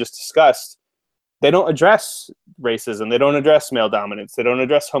that you just discussed, they don't address racism, they don't address male dominance, they don't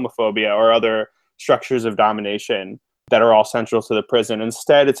address homophobia or other structures of domination that are all central to the prison.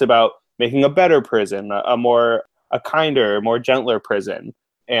 Instead, it's about making a better prison, a kinder, more gentler prison.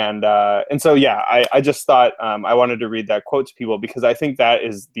 And so, yeah, I just thought I wanted to read that quote to people because I think that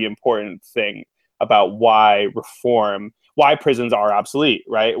is the important thing about why prisons are obsolete,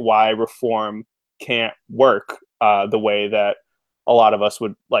 right? Why reform can't work the way that a lot of us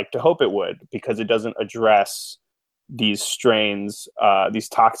would like to hope it would, because it doesn't address these strains, these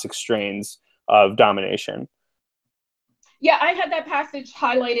toxic strains of domination. Yeah, I had that passage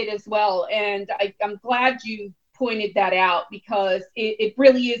highlighted as well. And I'm glad you pointed that out because it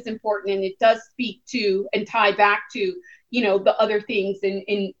really is important, and it does speak to and tie back to, the other things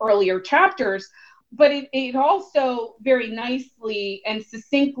in earlier chapters. But it also very nicely and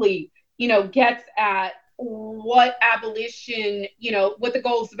succinctly, gets at what abolition, what the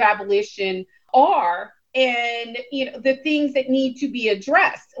goals of abolition are, and, the things that need to be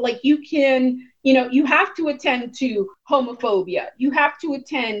addressed. Like you have to attend to homophobia. You have to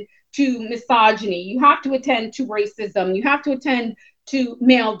attend to misogyny. You have to attend to racism. You have to attend to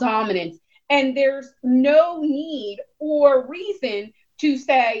male dominance. And there's no need or reason to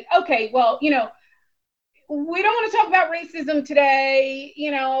say, okay, well, we don't want to talk about racism today.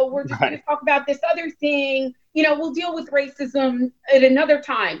 We're just going to talk about this other thing. We'll deal with racism at another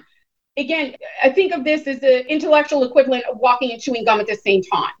time. Again, I think of this as the intellectual equivalent of walking and chewing gum at the same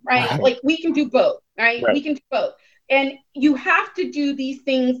time, right? Like we can do both, right? We can do both. And you have to do these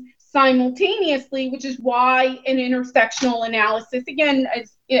things simultaneously, which is why an intersectional analysis, again,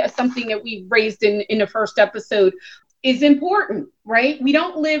 is something that we raised in the first episode, is important, right? We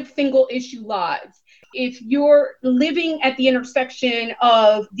don't live single issue lives. If you're living at the intersection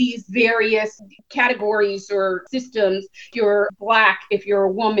of these various categories or systems, if you're Black, if you're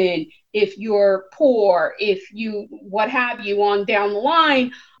a woman, if you're poor, if you, what have you, on down the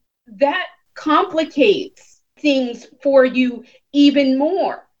line, that complicates things for you even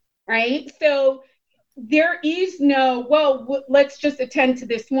more, right? So there is no, well, let's just attend to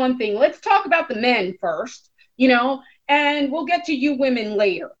this one thing. Let's talk about the men first, and we'll get to you women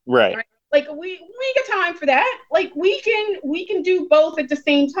later. Right? Like we got time for that. Like we can do both at the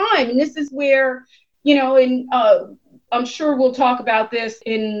same time. And this is where, and I'm sure we'll talk about this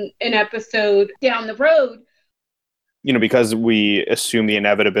in an episode down the road. Because we assume the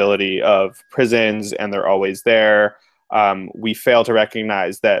inevitability of prisons and they're always there. We fail to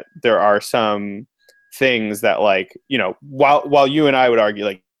recognize that there are some things that, like, while you and I would argue,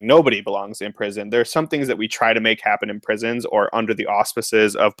 like, nobody belongs in prison, there are some things that we try to make happen in prisons or under the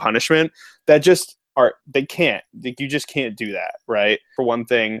auspices of punishment that just you just can't do that, right? For one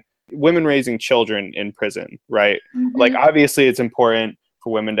thing, women raising children in prison, right? Mm-hmm. Like, obviously it's important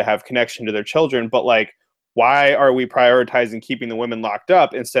for women to have connection to their children, but like, why are we prioritizing keeping the women locked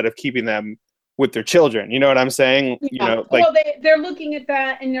up instead of keeping them with their children? You know what I'm saying? Yeah. Well, they're looking at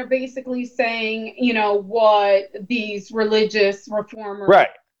that and they're basically saying, what these religious reformers, right,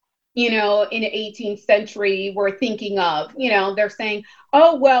 in the 18th century were thinking of. They're saying,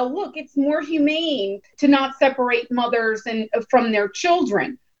 oh, well, look, it's more humane to not separate mothers from their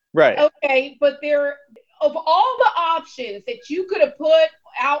children. Right. Okay, but of all the options that you could have put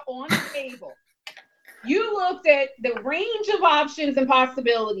out on the table, you looked at the range of options and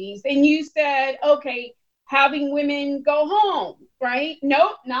possibilities and you said, okay, having women go home, right?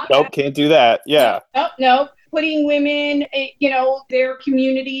 Nope, not Nope, that. can't do that. Yeah. Nope. Putting women, their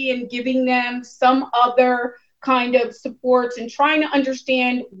community and giving them some other kind of supports and trying to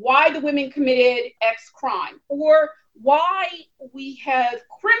understand why the women committed X crime or why we have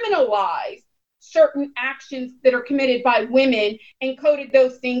criminalized certain actions that are committed by women and coded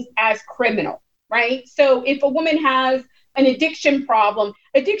those things as criminal, right? So if a woman has an addiction problem,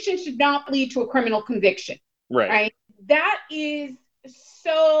 addiction should not lead to a criminal conviction, right? That is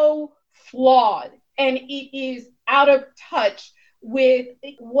so flawed, and it is out of touch with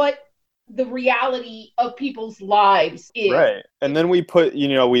what the reality of people's lives is. Right. And then we put,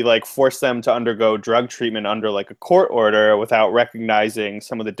 we like force them to undergo drug treatment under like a court order without recognizing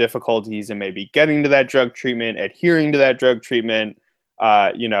some of the difficulties in maybe getting to that drug treatment, adhering to that drug treatment,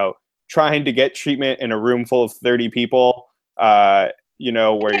 trying to get treatment in a room full of 30 people, where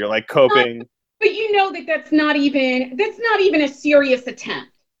you're like coping. But that's not even a serious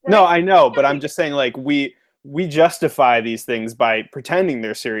attempt. Right? No, I know, but I'm just saying like we justify these things by pretending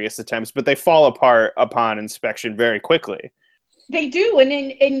they're serious attempts, but they fall apart upon inspection very quickly. They do,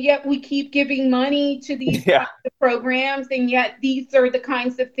 and yet we keep giving money to these programs, and yet these are the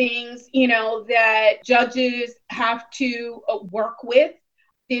kinds of things that judges have to work with.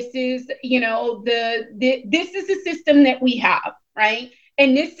 This is this is a system that we have, right?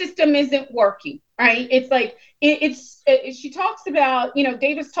 And this system isn't working, right? It's like she talks about,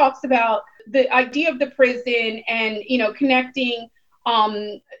 Davis talks about the idea of the prison and connecting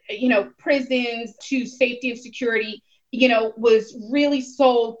prisons to safety and security, was really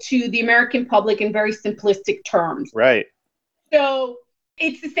sold to the American public in very simplistic terms. Right. So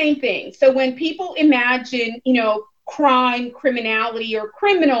it's the same thing. So when people imagine, crime, criminality, or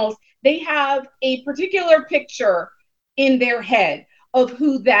criminals, they have a particular picture in their head of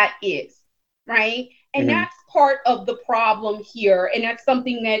who that is, right? And that's part of the problem here. And that's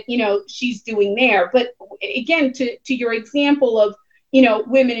something that, she's doing there. But again, to your example of,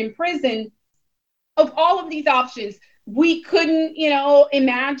 women in prison, of all of these options, we couldn't,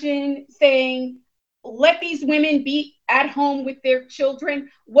 imagine saying, let these women be at home with their children.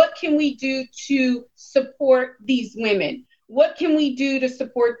 What can we do to support these women? What can we do to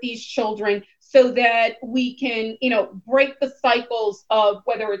support these children so that we can, break the cycles of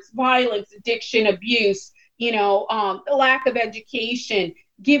whether it's violence, addiction, abuse, the lack of education,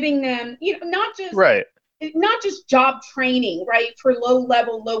 giving them, not just job training, right, for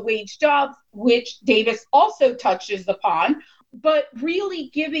low-level, low-wage jobs, which Davis also touches upon, but really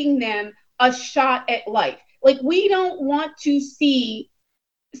giving them a shot at life. Like, we don't want to see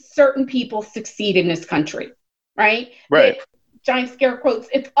certain people succeed in this country, right? Right. Giant scare quotes.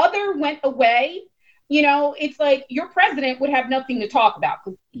 If other went away, it's like your president would have nothing to talk about.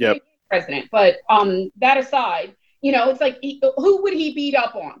 Yep. President. But that aside, it's like, who would he beat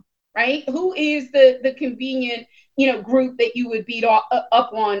up on, right? Who is the convenient, group that you would beat up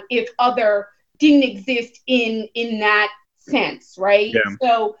on if other didn't exist in that sense, right? Yeah.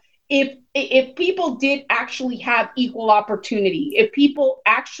 So if people did actually have equal opportunity, if people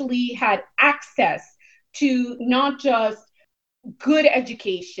actually had access to not just good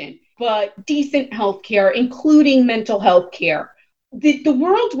education, but decent healthcare, including mental health care, the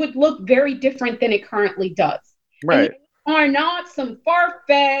world would look very different than it currently does. Right. And there are not some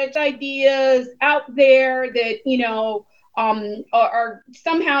far-fetched ideas out there that, are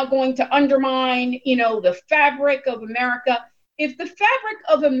somehow going to undermine, the fabric of America. If the fabric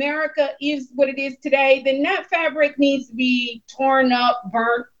of America is what it is today, then that fabric needs to be torn up,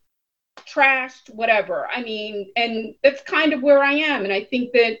 burnt, trashed, whatever. I mean, and that's kind of where I am. And I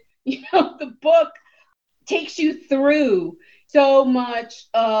think that, the book takes you through so much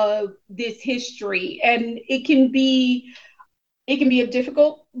of this history, and it can be a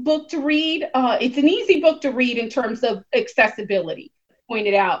difficult book to read. It's an easy book to read in terms of accessibility,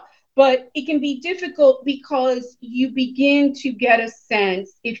 pointed out, but it can be difficult because you begin to get a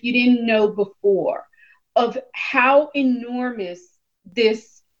sense, if you didn't know before, of how enormous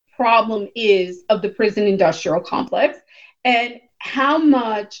this problem is of the prison industrial complex and how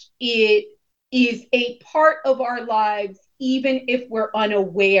much it is a part of our lives, even if we're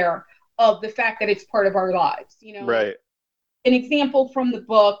unaware of the fact that it's part of our lives. Right. An example from the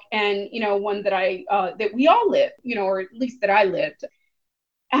book, and one that that we all live, or at least that I lived,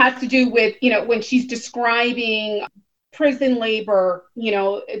 has to do with when she's describing prison labor,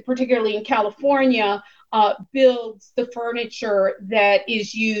 particularly in California, builds the furniture that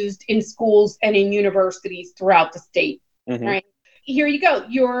is used in schools and in universities throughout the state. Mm-hmm. Right. here you go.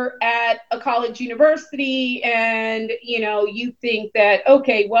 You're at a college university and, you think that,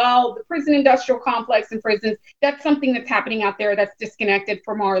 okay, well, the prison industrial complex and prisons, that's something that's happening out there that's disconnected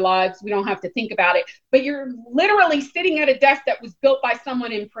from our lives. We don't have to think about it. But you're literally sitting at a desk that was built by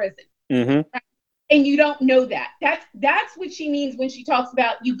someone in prison. Mm-hmm. Right? And you don't know that. That's what she means when she talks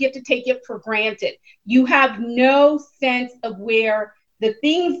about you get to take it for granted. You have no sense of where the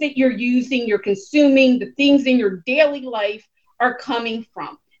things that you're using, you're consuming, the things in your daily life are coming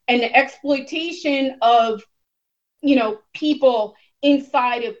from. And the exploitation of, people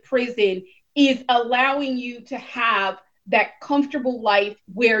inside of prison is allowing you to have that comfortable life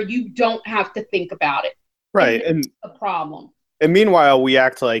where you don't have to think about it. Right. And a problem. And meanwhile, we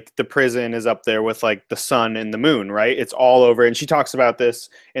act like the prison is up there with like the sun and the moon, right? It's all over. And she talks about this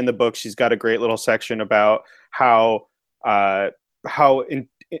in the book. She's got a great little section about how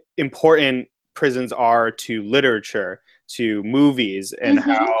important prisons are to literature, to movies, and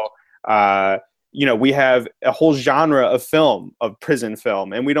how we have a whole genre of film, of prison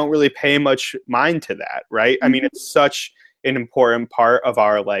film, and we don't really pay much mind to that, right? I mean, it's such an important part of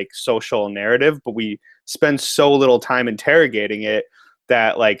our like social narrative, but we spend so little time interrogating it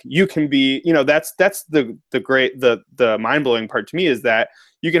that like you can be, that's the mind-blowing part to me, is that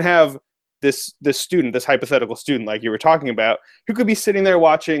you can have this student, this hypothetical student like you were talking about, who could be sitting there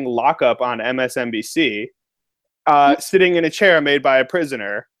watching Lockup on MSNBC, sitting in a chair made by a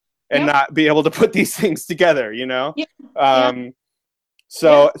prisoner, and not be able to put these things together,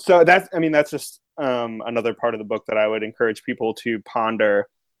 So that's, that's just another part of the book that I would encourage people to ponder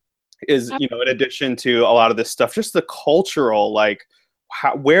is, in addition to a lot of this stuff, just the cultural, like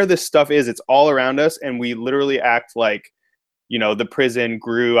where this stuff is, it's all around us. And we literally act like, the prison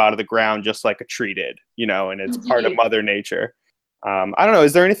grew out of the ground just like a tree did, and it's part of Mother Nature. I don't know.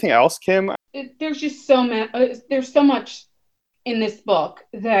 Is there anything else, Kim? There's just there's so much in this book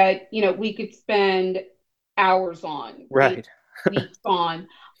that, we could spend hours on. Right. Weeks on.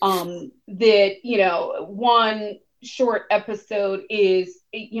 That, one short episode is,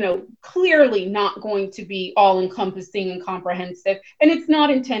 clearly not going to be all encompassing and comprehensive. And it's not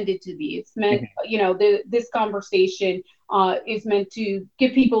intended to be. It's meant, this conversation is meant to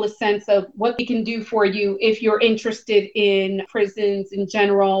give people a sense of what they can do for you if you're interested in prisons in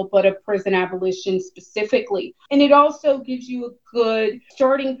general, but a prison abolition specifically. And it also gives you a good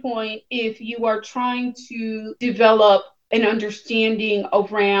starting point if you are trying to develop an understanding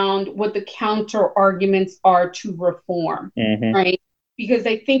around what the counter arguments are to reform, right? Because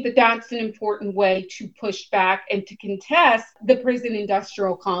I think that that's an important way to push back and to contest the prison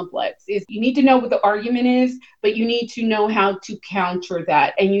industrial complex. Is you need to know what the argument is, but you need to know how to counter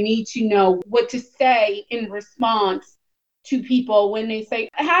that. And you need to know what to say in response to people when they say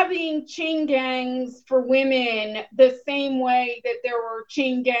having chain gangs for women the same way that there were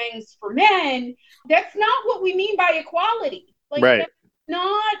chain gangs for men. That's not what we mean by equality. Like, right. That's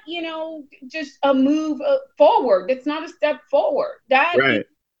not, just a move forward. It's not a step forward. That right.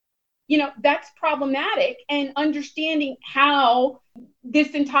 is, that's problematic. And understanding how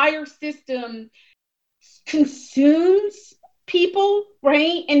this entire system consumes people,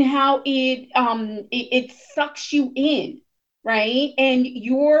 right? And how it sucks you in. Right. And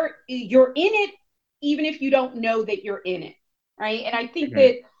you're in it, even if you don't know that you're in it. Right. And I think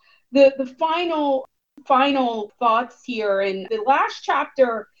that the final thoughts here and the last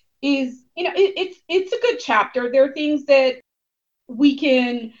chapter is, it's a good chapter. There are things that we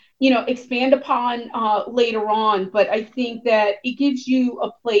can, expand upon later on. But I think that it gives you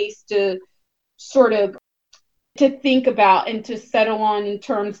a place to sort of to think about and to settle on in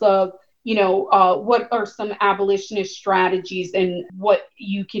terms of, what are some abolitionist strategies and what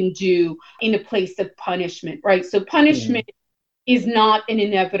you can do in a place of punishment, right? So punishment is not an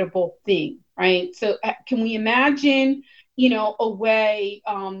inevitable thing, right? So can we imagine, a way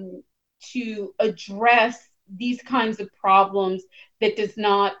to address these kinds of problems that does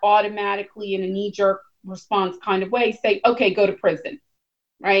not automatically, in a knee-jerk response kind of way, say, okay, go to prison,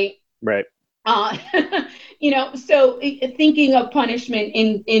 right? Right. So thinking of punishment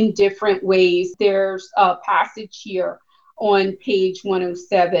in different ways, there's a passage here on page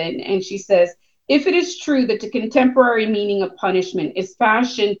 107, and she says, if it is true that the contemporary meaning of punishment is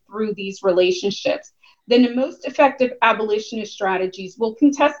fashioned through these relationships, then the most effective abolitionist strategies will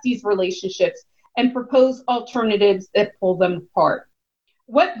contest these relationships and propose alternatives that pull them apart.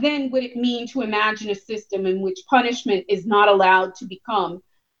 What then would it mean to imagine a system in which punishment is not allowed to become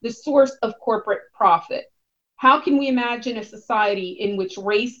the source of corporate profit? How can we imagine a society in which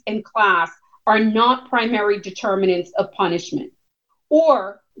race and class are not primary determinants of punishment?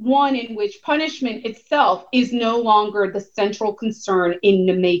 Or one in which punishment itself is no longer the central concern in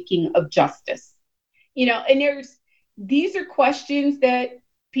the making of justice. And these are questions that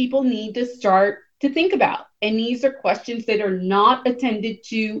people need to start to think about. And these are questions that are not attended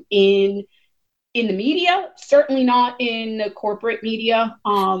to in the media, certainly not in the corporate media.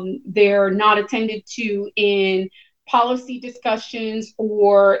 They're not attended to in policy discussions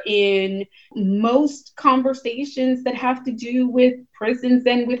or in most conversations that have to do with prisons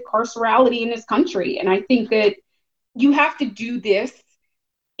and with carcerality in this country. And I think that you have to do this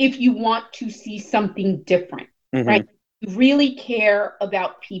if you want to see something different, right? You really care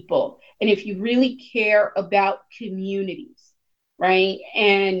about people, and if you really care about communities, right?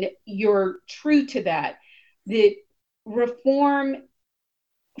 And you're true to that, that reform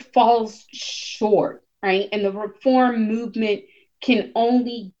falls short, right? And the reform movement can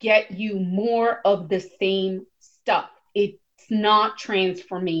only get you more of the same stuff. It's not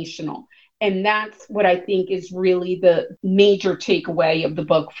transformational. And that's what I think is really the major takeaway of the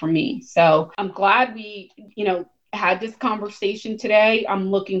book for me. So I'm glad we, had this conversation today.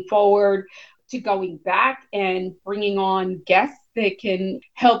 I'm looking forward to going back and bringing on guests that can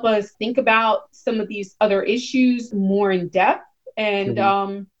help us think about some of these other issues more in depth. And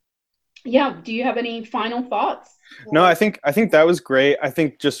do you have any final thoughts? No, I think that was great. I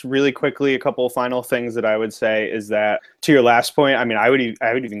think just really quickly, a couple of final things that I would say is that, to your last point, I mean, I would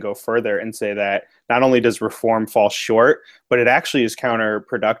even go further and say that not only does reform fall short, but it actually is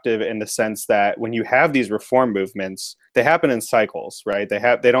counterproductive in the sense that when you have these reform movements, they happen in cycles, right? They're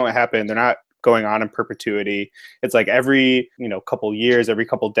not going on in perpetuity. It's like every, couple years, every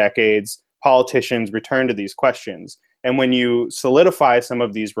couple decades, politicians return to these questions. And when you solidify some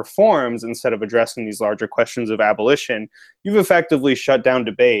of these reforms instead of addressing these larger questions of abolition, you've effectively shut down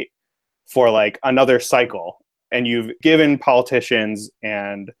debate for like another cycle. And you've given politicians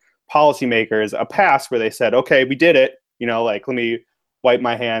and policymakers a pass where they said, okay, we did it, let me wipe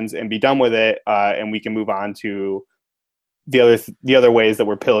my hands and be done with it. And we can move on to the other ways that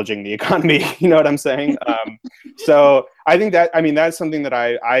we're pillaging the economy. You know what I'm saying? So I think that's something that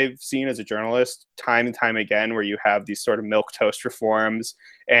I've seen as a journalist time and time again, where you have these sort of milquetoast reforms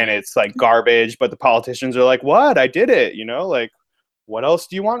and it's like garbage, but the politicians are like, what? I did it, like, what else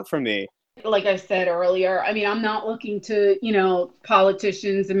do you want from me? Like I said earlier, I mean, I'm not looking to,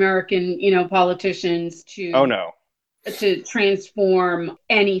 American, politicians to transform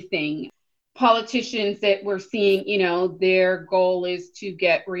anything. Politicians that we're seeing, their goal is to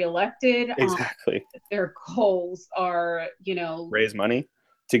get reelected. Exactly. Their goals are, raise money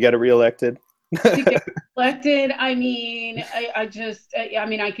to get reelected. To get elected. I mean,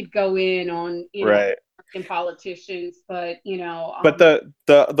 I could go in on, right. In politicians, but but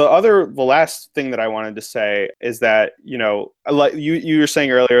the last thing that I wanted to say is that, like you were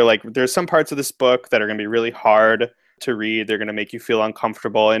saying earlier, like there's some parts of this book that are going to be really hard to read. They're going to make you feel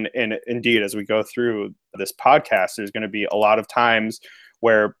uncomfortable. And indeed, as we go through this podcast, there's going to be a lot of times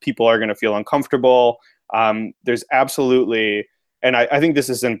where people are going to feel uncomfortable. There's absolutely, and I think this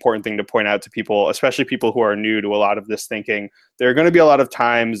is an important thing to point out to people, especially people who are new to a lot of this thinking. There are going to be a lot of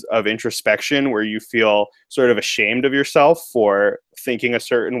times of introspection where you feel sort of ashamed of yourself for thinking a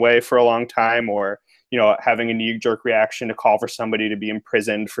certain way for a long time, or having a knee-jerk reaction to call for somebody to be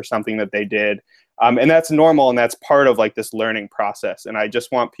imprisoned for something that they did. And that's normal, and that's part of like this learning process. And I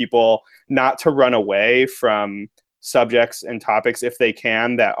just want people not to run away from subjects and topics if they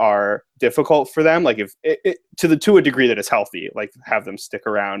can that are difficult for them, like if to a degree that is healthy, like have them stick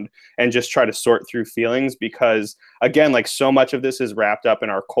around and just try to sort through feelings, because again, like so much of this is wrapped up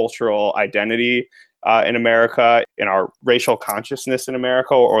in our cultural identity in America, in our racial consciousness in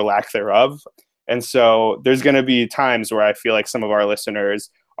America, or lack thereof. And so there's going to be times where I feel like some of our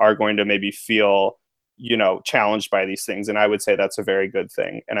listeners are going to maybe feel, challenged by these things. And I would say that's a very good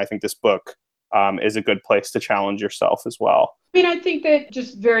thing. And I think this book is a good place to challenge yourself as well. I mean, I think that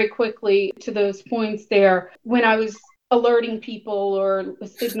just very quickly to those points there, when I was alerting people or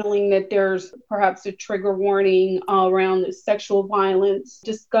signaling that there's perhaps a trigger warning around the sexual violence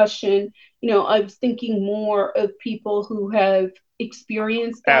discussion, I was thinking more of people who have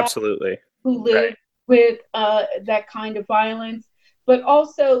experienced that. Absolutely. Who live with that kind of violence, but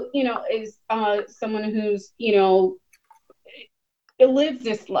also, is someone who's, lives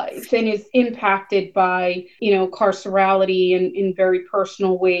this life and is impacted by, carcerality in very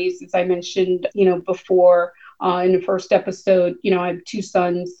personal ways. As I mentioned, before in the first episode, I have 2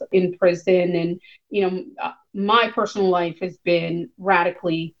 sons in prison, and, my personal life has been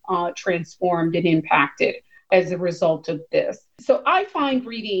radically transformed and impacted as a result of this. So I find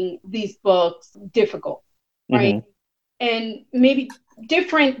reading these books difficult, right? Mm-hmm. and maybe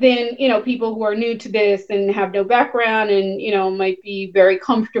different than, people who are new to this and have no background and, might be very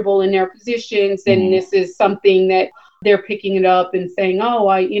comfortable in their positions. And this is something that they're picking it up and saying, oh,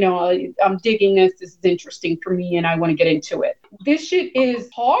 I'm digging this. This is interesting for me and I want to get into it. This shit is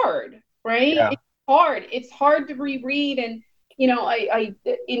hard, right? Yeah. It's hard. It's hard to reread. And, I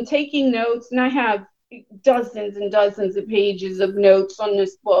in taking notes, and I have dozens and dozens of pages of notes on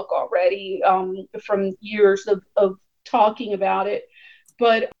this book already, from years of talking about it.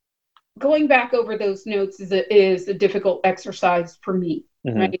 But going back over those notes is a difficult exercise for me,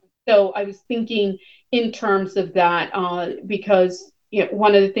 right? So I was thinking in terms of that, because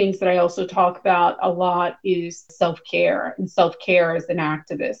one of the things that I also talk about a lot is self-care and self-care as an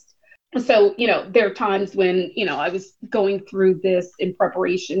activist. So, there are times when, I was going through this in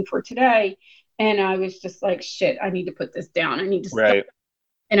preparation for today, and I was just like, shit, I need to put this down. I need to stop.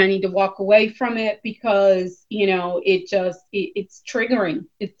 And I need to walk away from it because, it's triggering.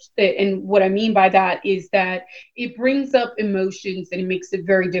 And what I mean by that is that it brings up emotions and it makes it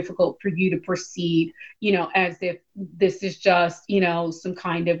very difficult for you to proceed, as if this is just, some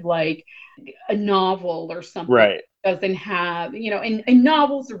kind of like a novel or something. Right. Doesn't have, and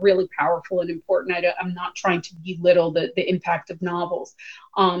novels are really powerful and important. I'm not trying to belittle the impact of novels.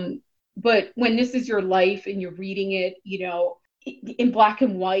 But when this is your life and you're reading it, in black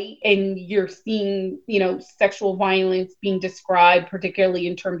and white, and you're seeing, sexual violence being described, particularly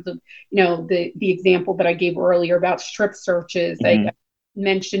in terms of, the example that I gave earlier about strip searches. I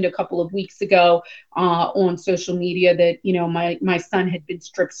mentioned a couple of weeks ago on social media that, my son had been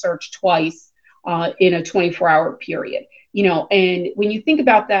strip searched twice in a 24-hour period. And when you think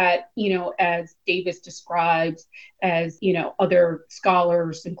about that, as Davis describes, as, other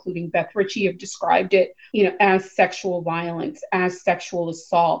scholars, including Beth Ritchie, have described it, as sexual violence, as sexual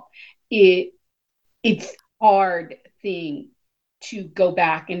assault, it's a hard thing to go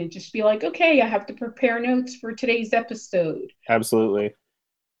back and just be like, okay, I have to prepare notes for today's episode. Absolutely.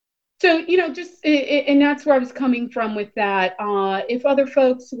 So, and that's where I was coming from with that. If other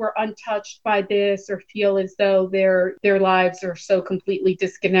folks who are untouched by this or feel as though their lives are so completely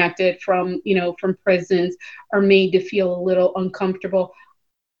disconnected from prisons, are made to feel a little uncomfortable,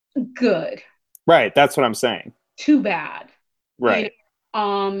 good. Right. That's what I'm saying. Too bad. Right.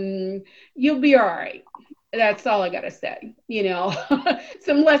 You'll be all right. That's all I got to say.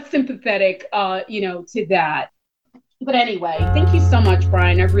 Some less sympathetic, to that. But anyway, thank you so much,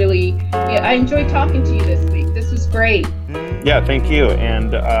 Brian. I enjoyed talking to you this week. This was great. Yeah, thank you.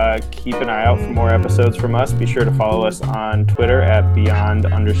 And keep an eye out for more episodes from us. Be sure to follow us on Twitter at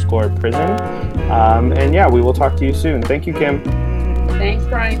beyond_prison. And yeah, we will talk to you soon. Thank you, Kim. Thanks,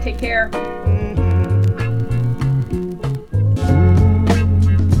 Brian. Take care.